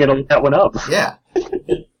not even going to look that one up. Yeah.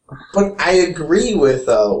 But I agree with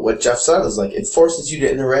what Jeff said. Is like it forces you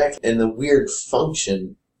to interact in a weird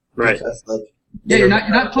function. Right. Because, Yeah, you're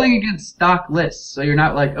not playing against stock lists, so you're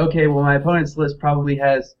not like, okay, well, my opponent's list probably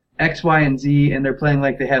has X, Y, and Z, and they're playing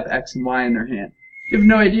like they have X and Y in their hand. You have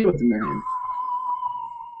no idea what's in their hand.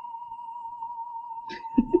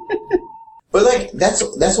 But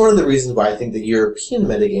that's one of the reasons why I think the European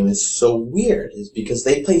metagame is so weird, is because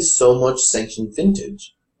they play so much Sanctioned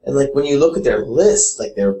Vintage. And when you look at their lists,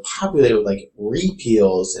 they're populated with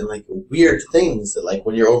repeals and weird things that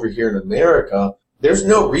when you're over here in America, there's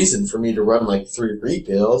no reason for me to run 3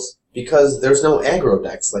 repeals because there's no aggro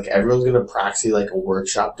decks. Everyone's gonna proxy a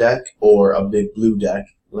workshop deck or a big blue deck.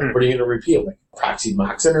 What are you gonna repeal? Proxy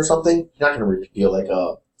Moxen or something, you're not going to reveal like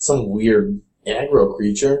some weird aggro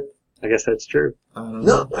creature. I guess that's true.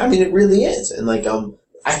 No, I mean, it really is. And like,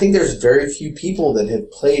 I think there's very few people that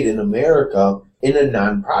have played in America in a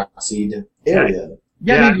non-proxied area.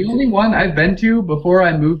 Yeah, I mean, the only one I've been to before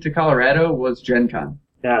I moved to Colorado was Gen Con.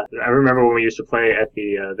 Yeah, I remember when we used to play at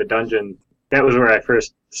the dungeon. That was where I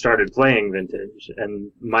first started playing Vintage,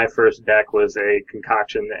 and my first deck was a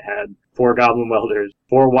concoction that had 4 Goblin Welders,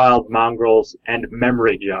 4 Wild Mongrels, and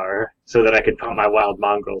Memory Jar, so that I could put my Wild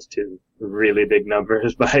Mongrels to really big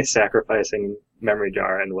numbers by sacrificing Memory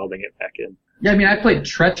Jar and welding it back in. Yeah, I mean, I played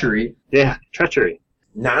Treachery. Yeah, Treachery.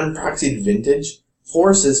 Non-proxied Vintage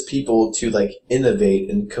forces people to like innovate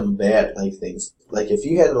and combat like things. Like if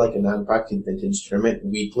you had like a non-proxied Vintage tournament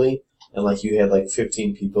weekly, and like you had like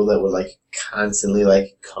 15 people that would like constantly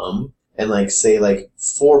like come, and like say like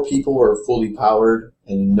 4 people were fully powered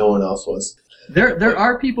and no one else was. There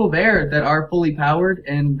are people there that are fully powered,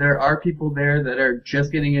 and there are people there that are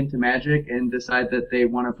just getting into Magic and decide that they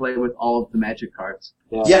want to play with all of the Magic cards.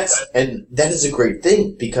 Yeah. Yes, and that is a great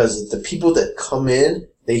thing, because the people that come in,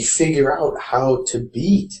 they figure out how to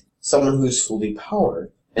beat someone who's fully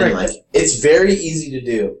powered. And Right. like, it's very easy to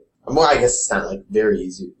do. Well, I guess it's not like very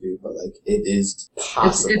easy to do, but like, it is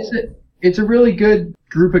possible. It's a really good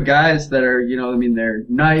group of guys that are, you know, I mean, they're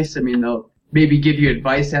nice. I mean, they'll maybe give you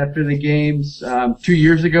advice after the games. 2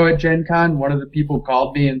 years ago at Gen Con, one of the people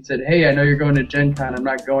called me and said, "Hey, I know you're going to Gen Con. I'm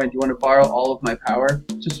not going. Do you want to borrow all of my power?"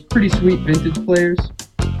 Just pretty sweet Vintage players.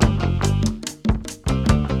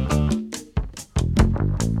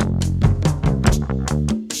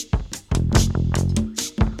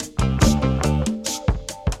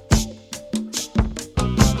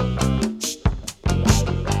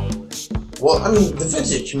 Well, I mean, the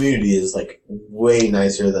Vintage community is like way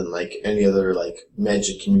nicer than like any other like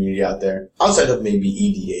Magic community out there, outside of maybe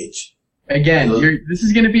EDH. Again, this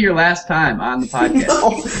is going to be your last time on the podcast.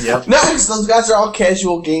 No, because those guys are all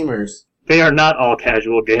casual gamers. They are not all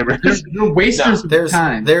casual gamers. They're wasters of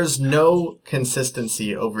time. There's no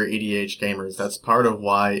consistency over EDH gamers. That's part of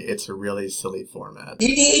why it's a really silly format.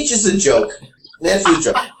 EDH is a joke. That's a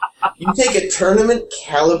joke. You take a tournament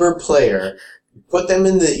caliber player, put them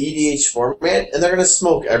in the EDH format, and they're going to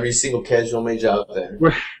smoke every single casual mage out there.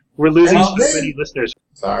 We're losing And so then- many listeners.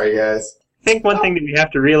 Sorry, guys. I think one thing that we have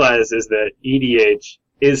to realize is that EDH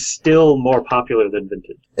is still more popular than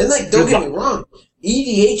Vintage. And like, don't get me wrong,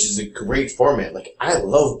 EDH is a great format. Like, I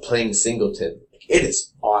love playing Singleton. It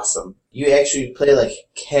is awesome. You actually play like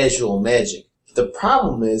casual Magic. The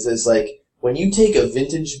problem is like, when you take a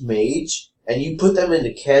Vintage mage and you put them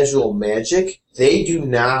into casual Magic, they do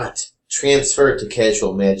not transfer to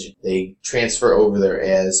casual Magic. They transfer over there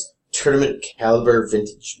as tournament caliber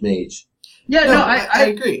Vintage mage. Yeah, no, I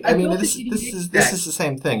agree. I mean, built this the is EDH this is the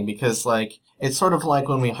same thing, because like it's sort of like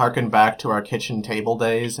when we harken back to our kitchen table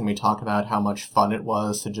days and we talk about how much fun it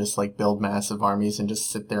was to just like build massive armies and just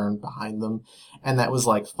sit there and behind them, and that was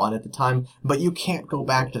like fun at the time. But you can't go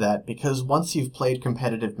back to that, because once you've played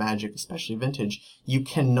competitive Magic, especially Vintage, you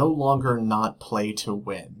can no longer not play to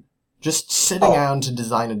win. Just sitting down to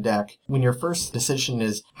design a deck, when your first decision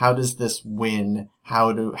is, how does this win?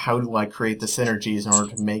 How do I create the synergies in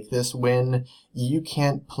order to make this win? You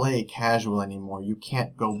can't play casual anymore. You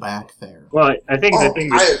can't go back there. Well, I think the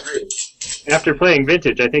thing I is, agree. after playing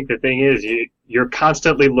Vintage, I think the thing is you're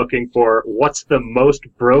constantly looking for what's the most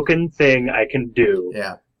broken thing I can do.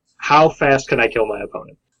 Yeah. How fast can I kill my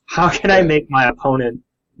opponent? How can I make my opponent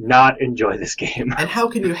not enjoy this game? And how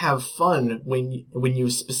can you have fun when you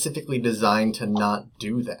specifically designed to not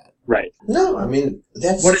do that? Right. No, I mean,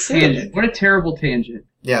 that's What a true. tangent. What a terrible tangent.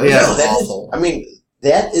 Yeah, Yeah, that's that is, awful. I mean,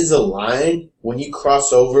 that is a line when you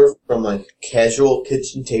cross over from like casual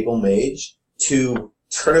kitchen table mage to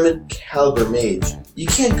tournament caliber mage. You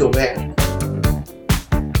can't go back.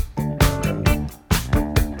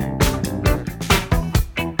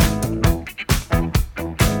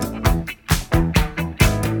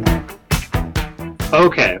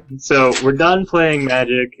 Okay, so we're done playing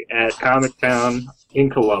Magic at Comic Town in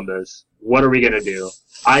Columbus. What are we going to do?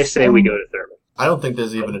 I say we go to Thurman. I don't think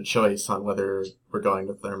there's even a choice on whether we're going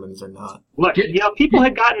to Thurman's or not. Look, people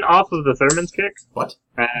had gotten off of the Thurman's kick. What?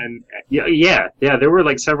 And yeah, there were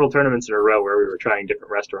like several tournaments in a row where we were trying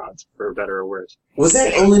different restaurants, for better or worse. Was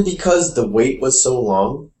that only because the wait was so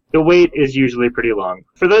long? The wait is usually pretty long.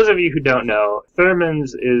 For those of you who don't know,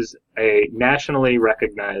 Thurman's is a nationally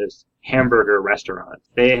recognized hamburger restaurant.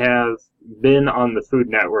 They have been on the Food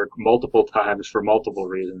Network multiple times for multiple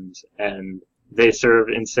reasons, and they serve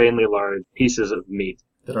insanely large pieces of meat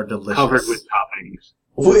That are delicious. covered with toppings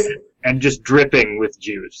Wait, and just dripping with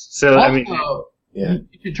juice. So, I mean, Yeah.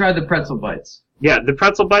 You should try the pretzel bites. Yeah, the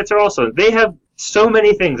pretzel bites are also, they have so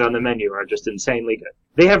many things on the menu are just insanely good.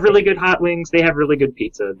 They have really good hot wings. They have really good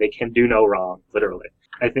pizza. They can do no wrong, literally.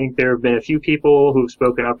 I think there have been a few people who've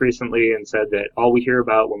spoken up recently and said that all we hear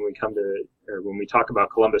about when we talk about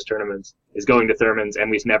Columbus tournaments is going to Thurman's, and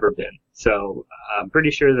we've never been. So I'm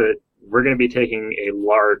pretty sure that we're going to be taking a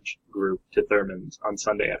large group to Thurman's on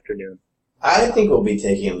Sunday afternoon. I think we'll be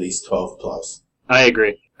taking at least 12 plus. I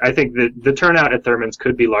agree. I think that the turnout at Thurman's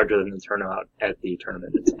could be larger than the turnout at the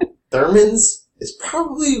tournament itself. Thurman's is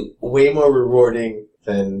probably way more rewarding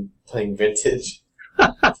than playing vintage.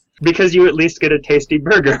 Because you at least get a tasty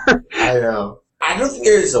burger. I know. I don't think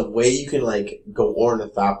there's a way you can, go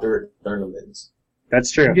ornithopter at tournaments.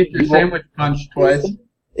 That's true. You get your sandwich punched twice.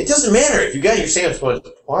 It doesn't matter. If you got your sandwich punched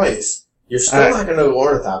twice, you're still not going to go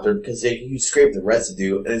ornithopter because you scrape the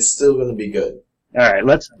residue, and it's still going to be good. All right,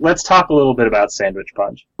 let's talk a little bit about Sandwich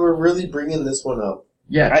Punch. We're really bringing this one up.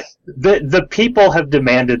 Yes. The people have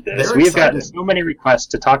demanded this. They're We've excited. gotten so many requests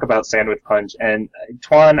to talk about Sandwich Punch, and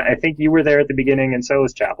Twan, I think you were there at the beginning, and so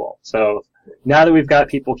was Chapel. So now that we've got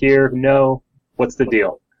people here who know, what's the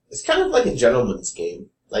deal? It's kind of like a gentleman's game,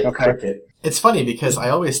 like Okay. cricket. It's funny because I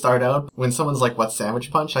always start out, when someone's like, what's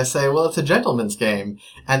Sandwich Punch? I say, well, it's a gentleman's game.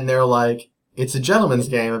 And they're like, it's a gentleman's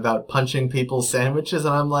game about punching people's sandwiches.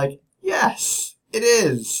 And I'm like, yes, it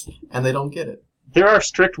is. And they don't get it. There are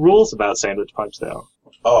strict rules about Sandwich Punch, though.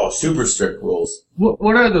 Oh, super strict rules.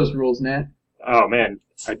 What are those rules, Nat? Oh, man,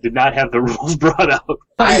 I did not have the rules brought out.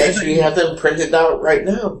 I actually have them printed out right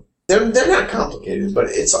now. They're not complicated, but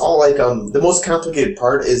it's all the most complicated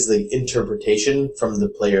part is the interpretation from the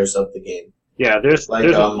players of the game. Yeah, there's Like,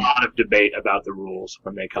 a lot of debate about the rules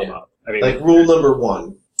when they come Yeah. up. I mean, Like rule number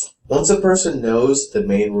 1. Once a person knows the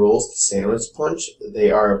main rules to Sandwich Punch,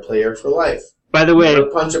 they are a player for life. by the way, Never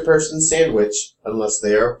punch a person's sandwich unless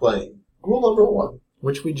they are playing. Rule number 1.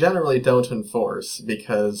 Which we generally don't enforce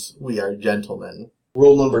because we are gentlemen.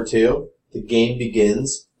 Rule number 2. The game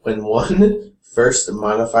begins when one first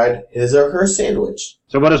modified his or her sandwich.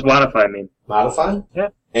 so what does modify mean? Modify? Yeah.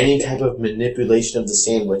 Any type of manipulation of the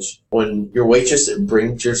sandwich. When your waitress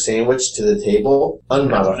brings your sandwich to the table, That's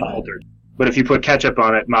unmodified. unaltered. But if you put ketchup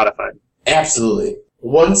on it, modified. Absolutely.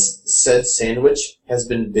 Once said sandwich has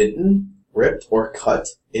been bitten, ripped, or cut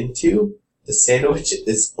into, the sandwich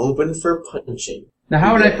is open for punching. Now,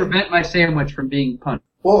 how would I Yeah. prevent my sandwich from being punched?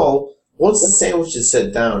 Well, once the sandwich is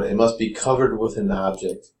set down, it must be covered with an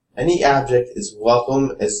object. Any object is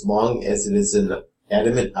welcome as long as it is an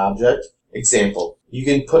adamant object. Example, you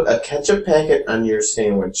can put a ketchup packet on your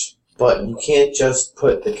sandwich, but you can't just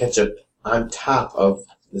put the ketchup on top of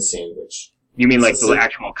the sandwich. You mean like So- the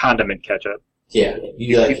actual condiment ketchup? Yeah,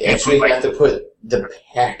 you You can't actually put, have to put the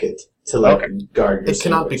packet to Okay. guard your It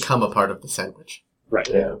cannot sandwich. become a part of the sandwich. Right.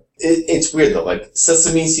 Yeah, it's weird though. Like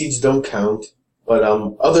sesame seeds don't count, but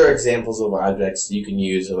other examples of objects you can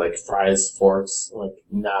use are like fries, forks, like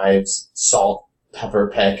knives, salt, pepper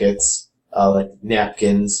packets, like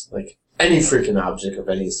napkins, like any freaking object of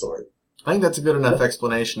any sort. I think that's a good enough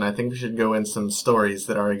explanation. I think we should go in some stories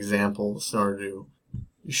that are examples in order to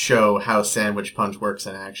show how Sandwich Punch works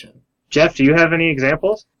in action. Jeff, do you have any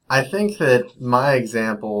examples? I think that my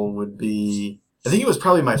example would be... I think it was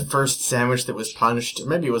probably my first sandwich that was punched, or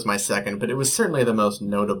maybe it was my second, but it was certainly the most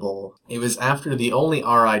notable. It was after the only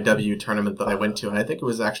RIW tournament that I went to, and I think it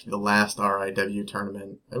was actually the last RIW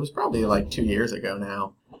tournament. It was probably like 2 years ago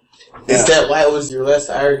now. Is that why it was your last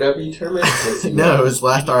IRW tournament? No, it was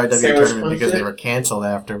last RIW Sandwich tournament punch because it? they were canceled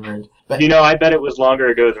afterward. But You know, I bet it was longer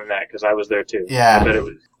ago than that because I was there too. Yeah. I bet it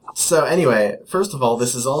was. So anyway, first of all,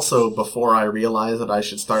 this is also before I realized that I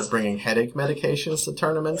should start bringing headache medications to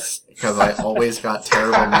tournaments because I always got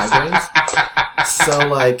terrible migraines.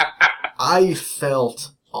 So I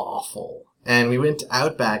felt awful. And we went to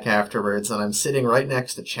Outback afterwards, and I'm sitting right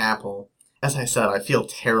next to Chapel. As I said, I feel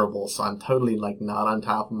terrible, so I'm totally not on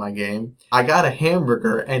top of my game. I got a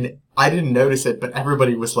hamburger, and I didn't notice it, but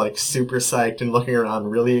everybody was super psyched and looking around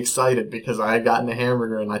really excited because I had gotten a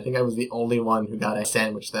hamburger, and I think I was the only one who got a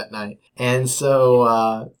sandwich that night. And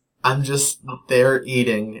so, I'm just there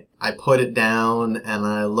eating. I put it down, and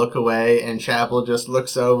I look away, and Chapel just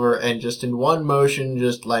looks over, and just in one motion,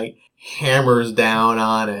 just hammers down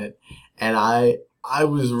on it. And I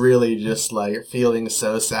was really just feeling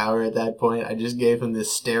so sour at that point. I just gave him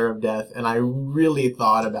this stare of death, and I really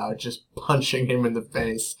thought about just punching him in the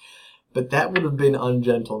face. But that would have been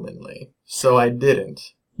ungentlemanly, so I didn't.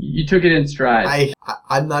 You took it in stride.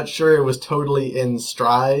 I'm not sure it was totally in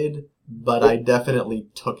stride, but I definitely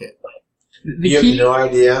took it. The You key, have no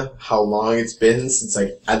idea how long it's been since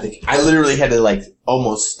I literally had to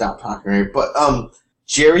almost stop talking, right? But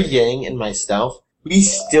Jerry Yang and myself, we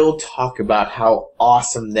still talk about how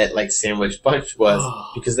awesome that like sandwich punch was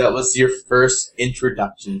because that was your first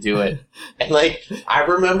introduction to it. And like I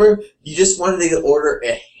remember you just wanted to order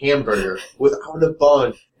a hamburger without a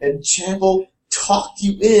bun, and Chapel talked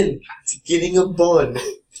you in to getting a bun,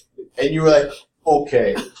 and you were like,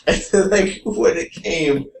 okay. And then like when it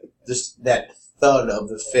came, just that thud of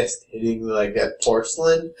the fist hitting like that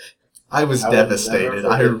porcelain. I was devastated.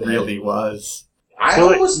 I really was. I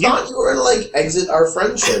almost thought you were going to, like, exit our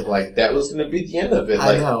friendship. Like, that was going to be the end of it.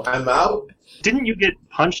 Like, I know. I'm out. Didn't you get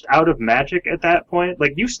punched out of Magic at that point?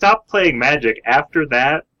 Like, you stopped playing Magic after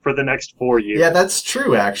that for the next 4 years. Yeah, that's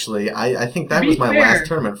true, actually. I think that was my last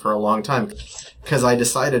tournament for a long time. Because I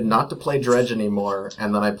decided not to play Dredge anymore,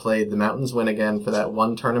 and then I played the Mountains Win again for that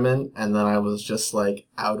one tournament, and then I was just, like,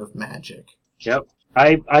 out of Magic. Yep.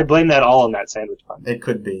 I blame that all on that sandwich punch. It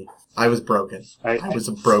could be. I was broken. I was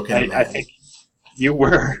a broken man. I think you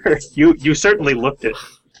were. You certainly looked it.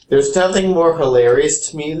 There's nothing more hilarious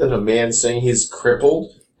to me than a man saying he's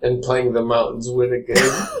crippled and playing the Mountains Win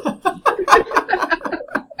again.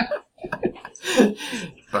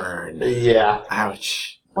 Burn. Yeah.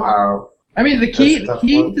 Ouch. Wow. I mean, the key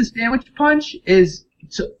to sandwich punch is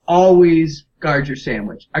to always guard your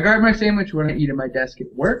sandwich. I guard my sandwich when I eat at my desk at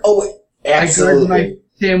work. Oh, absolutely. I guard my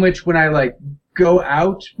sandwich when I, like, go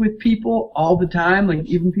out with people all the time, like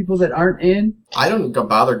even people that aren't in. I don't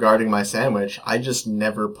bother guarding my sandwich. I just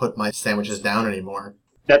never put my sandwiches down anymore.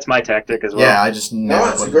 That's my tactic as well. Yeah, I just never.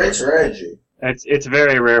 No, it's a great strategy. It's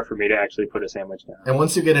very rare for me to actually put a sandwich down. And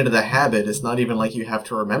once you get into the habit, it's not even like you have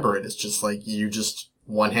to remember it. It's just like you just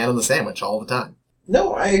one hand on the sandwich all the time.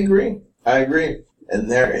 No, I agree. And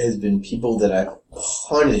there has been people that I've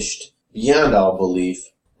punished beyond all belief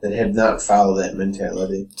that have not followed that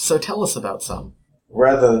mentality. So tell us about some.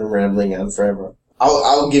 Rather than rambling on forever,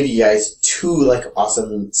 I'll give you guys two like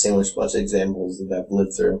awesome sandwich punch examples that I've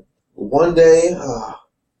lived through. One day,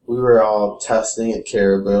 we were all testing at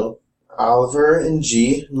Caribou. Oliver and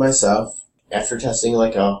G and myself, after testing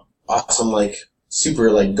like a awesome like super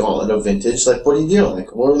like gauntlet of vintage, like what are you doing?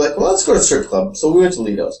 Like we're like, well, let's go to the strip club. So we went to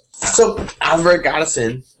Lido's. So Oliver got us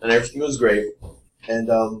in, and everything was great. And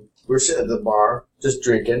we were sitting at the bar just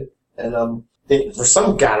drinking, and for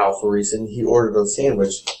some god-awful reason, he ordered a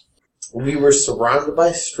sandwich. We were surrounded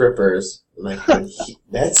by strippers. Like, when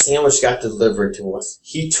that sandwich got delivered to us,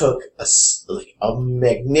 he took a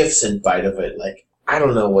magnificent bite of it. Like, I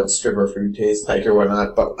don't know what stripper food tastes like or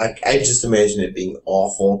whatnot, but like, I just imagine it being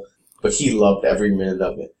awful. But he loved every minute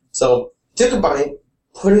of it. So, took a bite,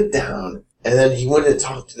 put it down, and then he went to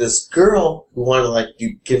talk to this girl who wanted to, like,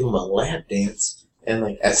 give him a lap dance. And,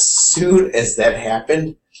 like, as soon as that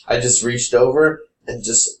happened, I just reached over and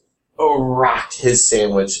just rocked his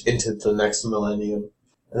sandwich into the next millennium.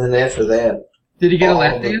 And then after that... Did he get a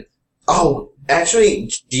lap dance? Oh,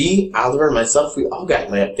 actually, G, Oliver, and myself, we all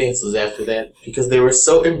got lap dances after that because they were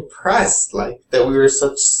so impressed, like, that we were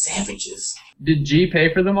such savages. Did G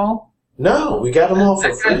pay for them all? No, we got them all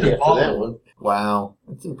for free after that one. Wow,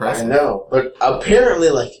 that's impressive. I know, but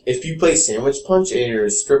apparently, like, if you play Sandwich Punch in your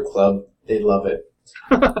strip club, they love it.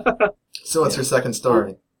 So what's your second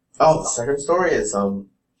story? Oh, the second story is,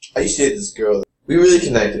 I used to date this girl. We really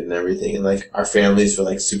connected and everything, and, like, our families were,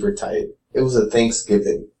 like, super tight. It was a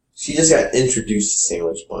Thanksgiving. She just got introduced to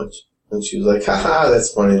Sandwich Punch. And she was like, haha,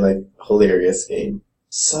 that's funny, like, hilarious game.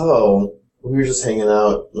 So, we were just hanging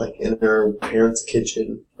out, like, in her parents'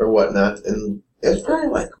 kitchen or whatnot, and it was probably,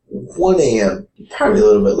 like, 1 a.m. Probably a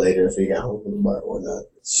little bit later if we got home from the bar or whatnot.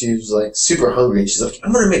 She was, like, super hungry, and she's like,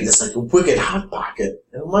 I'm gonna make this, like, a wicked Hot Pocket.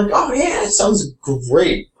 And I'm like, oh, yeah, it sounds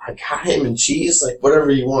great. Like, hot ham and cheese, like,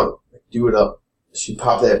 whatever you want. Like, do it up. She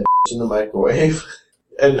popped that in the microwave.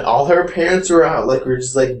 And all her parents were out, like, we were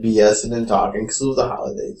just, like, BSing and talking, because it was the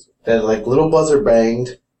holidays. Then, like, little buzzer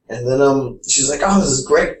banged, and then, she's like, oh, this is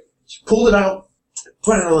great. She pulled it out,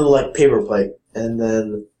 put it on a little, like, paper plate, and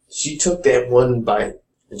then she took that one bite,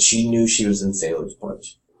 and she knew she was in Sandwich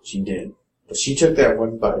Punch. She did. But she took that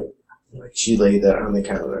one bite, like, she laid that on the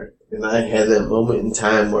counter. And I had that moment in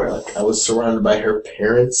time where, like, I was surrounded by her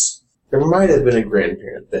parents. There might have been a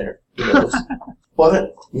grandparent there, who knows.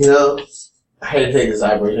 But, you know, I had to take this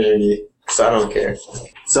opportunity, so I don't care.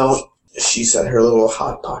 So, she set her little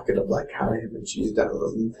Hot Pocket of, like, hot ham and cheese down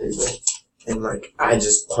on the table. And, like, I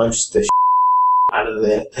just punched the out of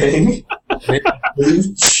that thing.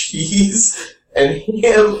 Blue cheese and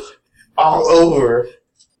ham all over.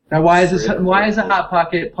 Now, why is a Hot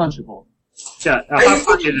Pocket punchable? Yeah, a Hot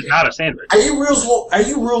Pocket is not a sandwich. Are you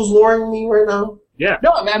rules warring me right now? Yeah.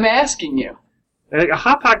 No, I'm asking you. Like, a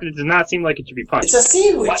Hot Pocket does not seem like it should be punched. It's a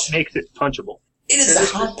sandwich. What makes it punchable? It is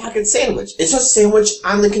a Hot Pocket sandwich. It's a sandwich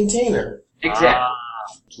on the container. Exactly.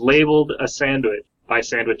 Labeled a sandwich by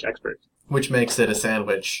sandwich experts. Which makes it a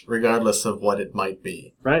sandwich, regardless of what it might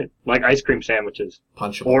be. Right. Like ice cream sandwiches.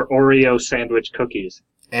 Punchable. Or Oreo sandwich cookies.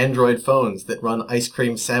 Android phones that run ice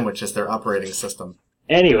cream sandwich as their operating system.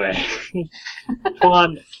 Anyway.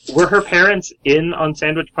 Juan, were her parents in on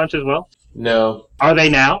Sandwich Punch as well? No. Are they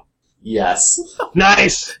now? Yes.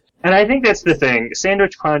 Nice! And I think that's the thing.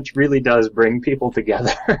 Sandwich Punch really does bring people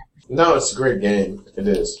together. No, it's a great game. It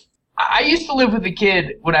is. I used to live with a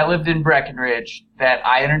kid when I lived in Breckenridge that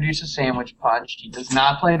I introduced a Sandwich Punch. He does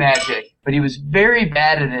not play Magic, but he was very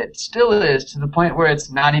bad at it. Still is, to the point where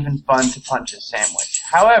it's not even fun to punch a sandwich.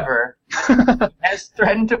 However, he has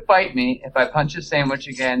threatened to fight me if I punch a sandwich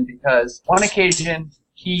again because one occasion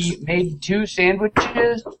he made 2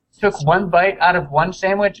 sandwiches, took one bite out of one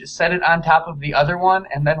sandwich, set it on top of the other one,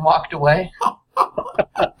 and then walked away.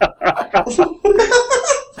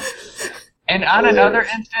 And on another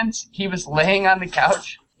instance, he was laying on the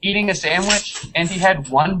couch eating a sandwich, and he had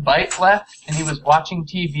one bite left, and he was watching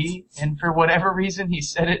TV, and for whatever reason, he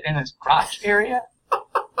set it in his crotch area.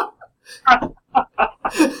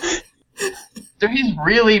 So he's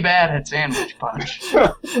really bad at Sandwich Punch.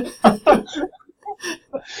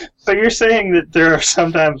 So you're saying that there are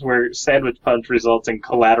some times where Sandwich Punch results in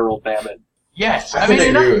collateral damage? Yes, I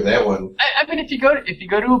can agree with that one. I mean, if you go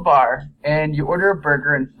to a bar and you order a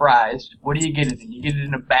burger and fries, what do you get it in? You get it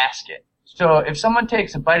in a basket. So if someone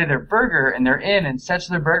takes a bite of their burger and they're in and sets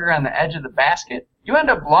their burger on the edge of the basket, you end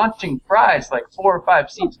up launching fries like 4 or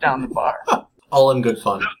 5 seats down the bar. All in good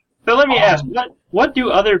fun. So let me ask, what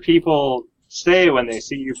do other people say when they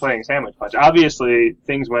see you playing Sandwich Punch? Obviously,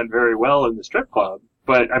 things went very well in the strip club,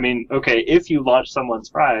 but I mean, okay, if you launch someone's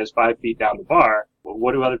fries 5 feet down the bar,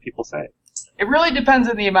 what do other people say? It really depends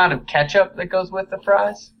on the amount of ketchup that goes with the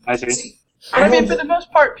fries. I see. But I mean, for the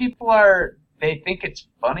most part, they think it's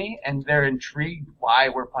funny and they're intrigued why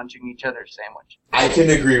we're punching each other's sandwich. I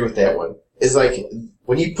can agree with that one. It's like,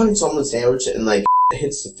 when you punch someone's sandwich and, like, it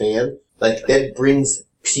hits the fan, like, that brings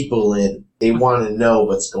people in. They want to know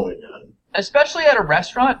what's going on. Especially at a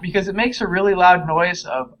restaurant, because it makes a really loud noise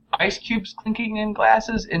of ice cubes clinking in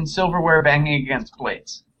glasses and silverware banging against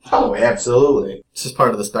plates. Oh, absolutely. This is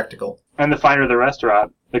part of the spectacle. And the finer the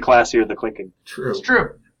restaurant, the classier the clinking. True. It's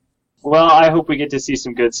true. Well, I hope we get to see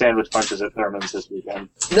some good Sandwich Punches at Thurman's this weekend.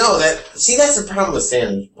 No, that's the problem with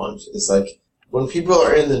Sandwich Punch. It's like, when people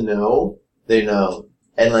are in the know, they know.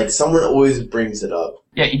 And, like, someone always brings it up.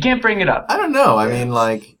 Yeah, you can't bring it up. I don't know. I mean,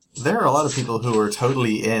 like, there are a lot of people who are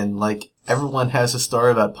totally in. Like, everyone has a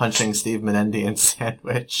story about punching Steve Menendian's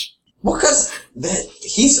sandwich. Well, because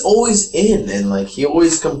he's always in, and, like, he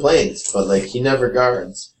always complains, but, like, he never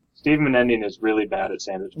guards. Steve Menendian is really bad at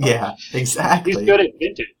Sandwich Punch. Yeah, exactly. He's good at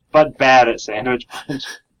vintage, but bad at Sandwich Punch.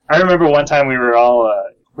 I remember one time we were all,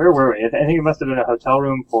 where were we? I think it must have been a hotel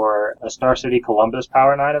room for a Star City Columbus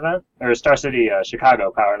Power Night event, or a Star City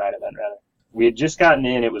Chicago Power Night event, rather. We had just gotten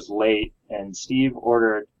in, it was late, and Steve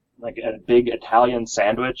ordered, like, a big Italian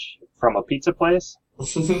sandwich from a pizza place,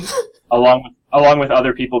 along with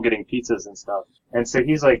other people getting pizzas and stuff. And so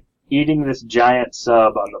he's, like, eating this giant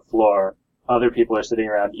sub on the floor. Other people are sitting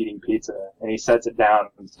around eating pizza, and he sets it down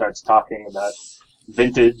and starts talking about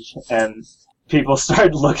vintage, and people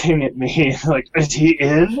start looking at me like, is he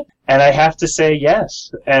in? And I have to say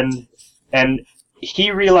yes. And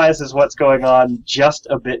he realizes what's going on just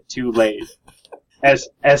a bit too late, as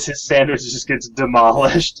his sandwich just gets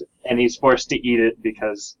demolished, and he's forced to eat it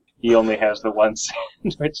because he only has the one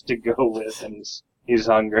sandwich to go with, and he's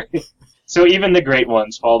hungry. So even the great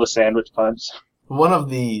ones fall to Sandwich Punch. One of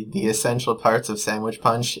the essential parts of Sandwich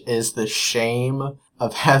Punch is the shame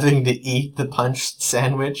of having to eat the punched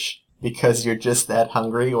sandwich because you're just that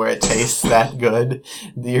hungry, or it tastes that good.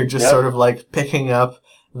 You're just sort of like picking up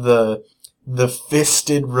the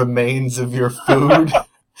fisted remains of your food,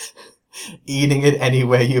 eating it any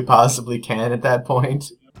way you possibly can at that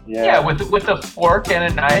point. Yeah, with a fork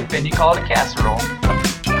and a knife, and you call it a casserole.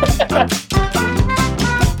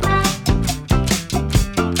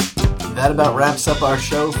 That about wraps up our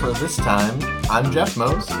show for this time. I'm Jeff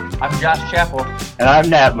Mose. I'm Josh Chappell. And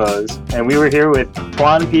I'm Nat Mose, and we were here with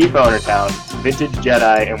Juan P. Bonertown, Vintage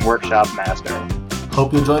Jedi and Workshop Master.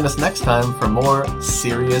 Hope you'll join us next time for more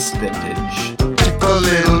serious vintage. Take a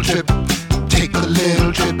little trip, take a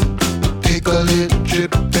little trip, take a little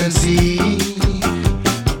trip and see.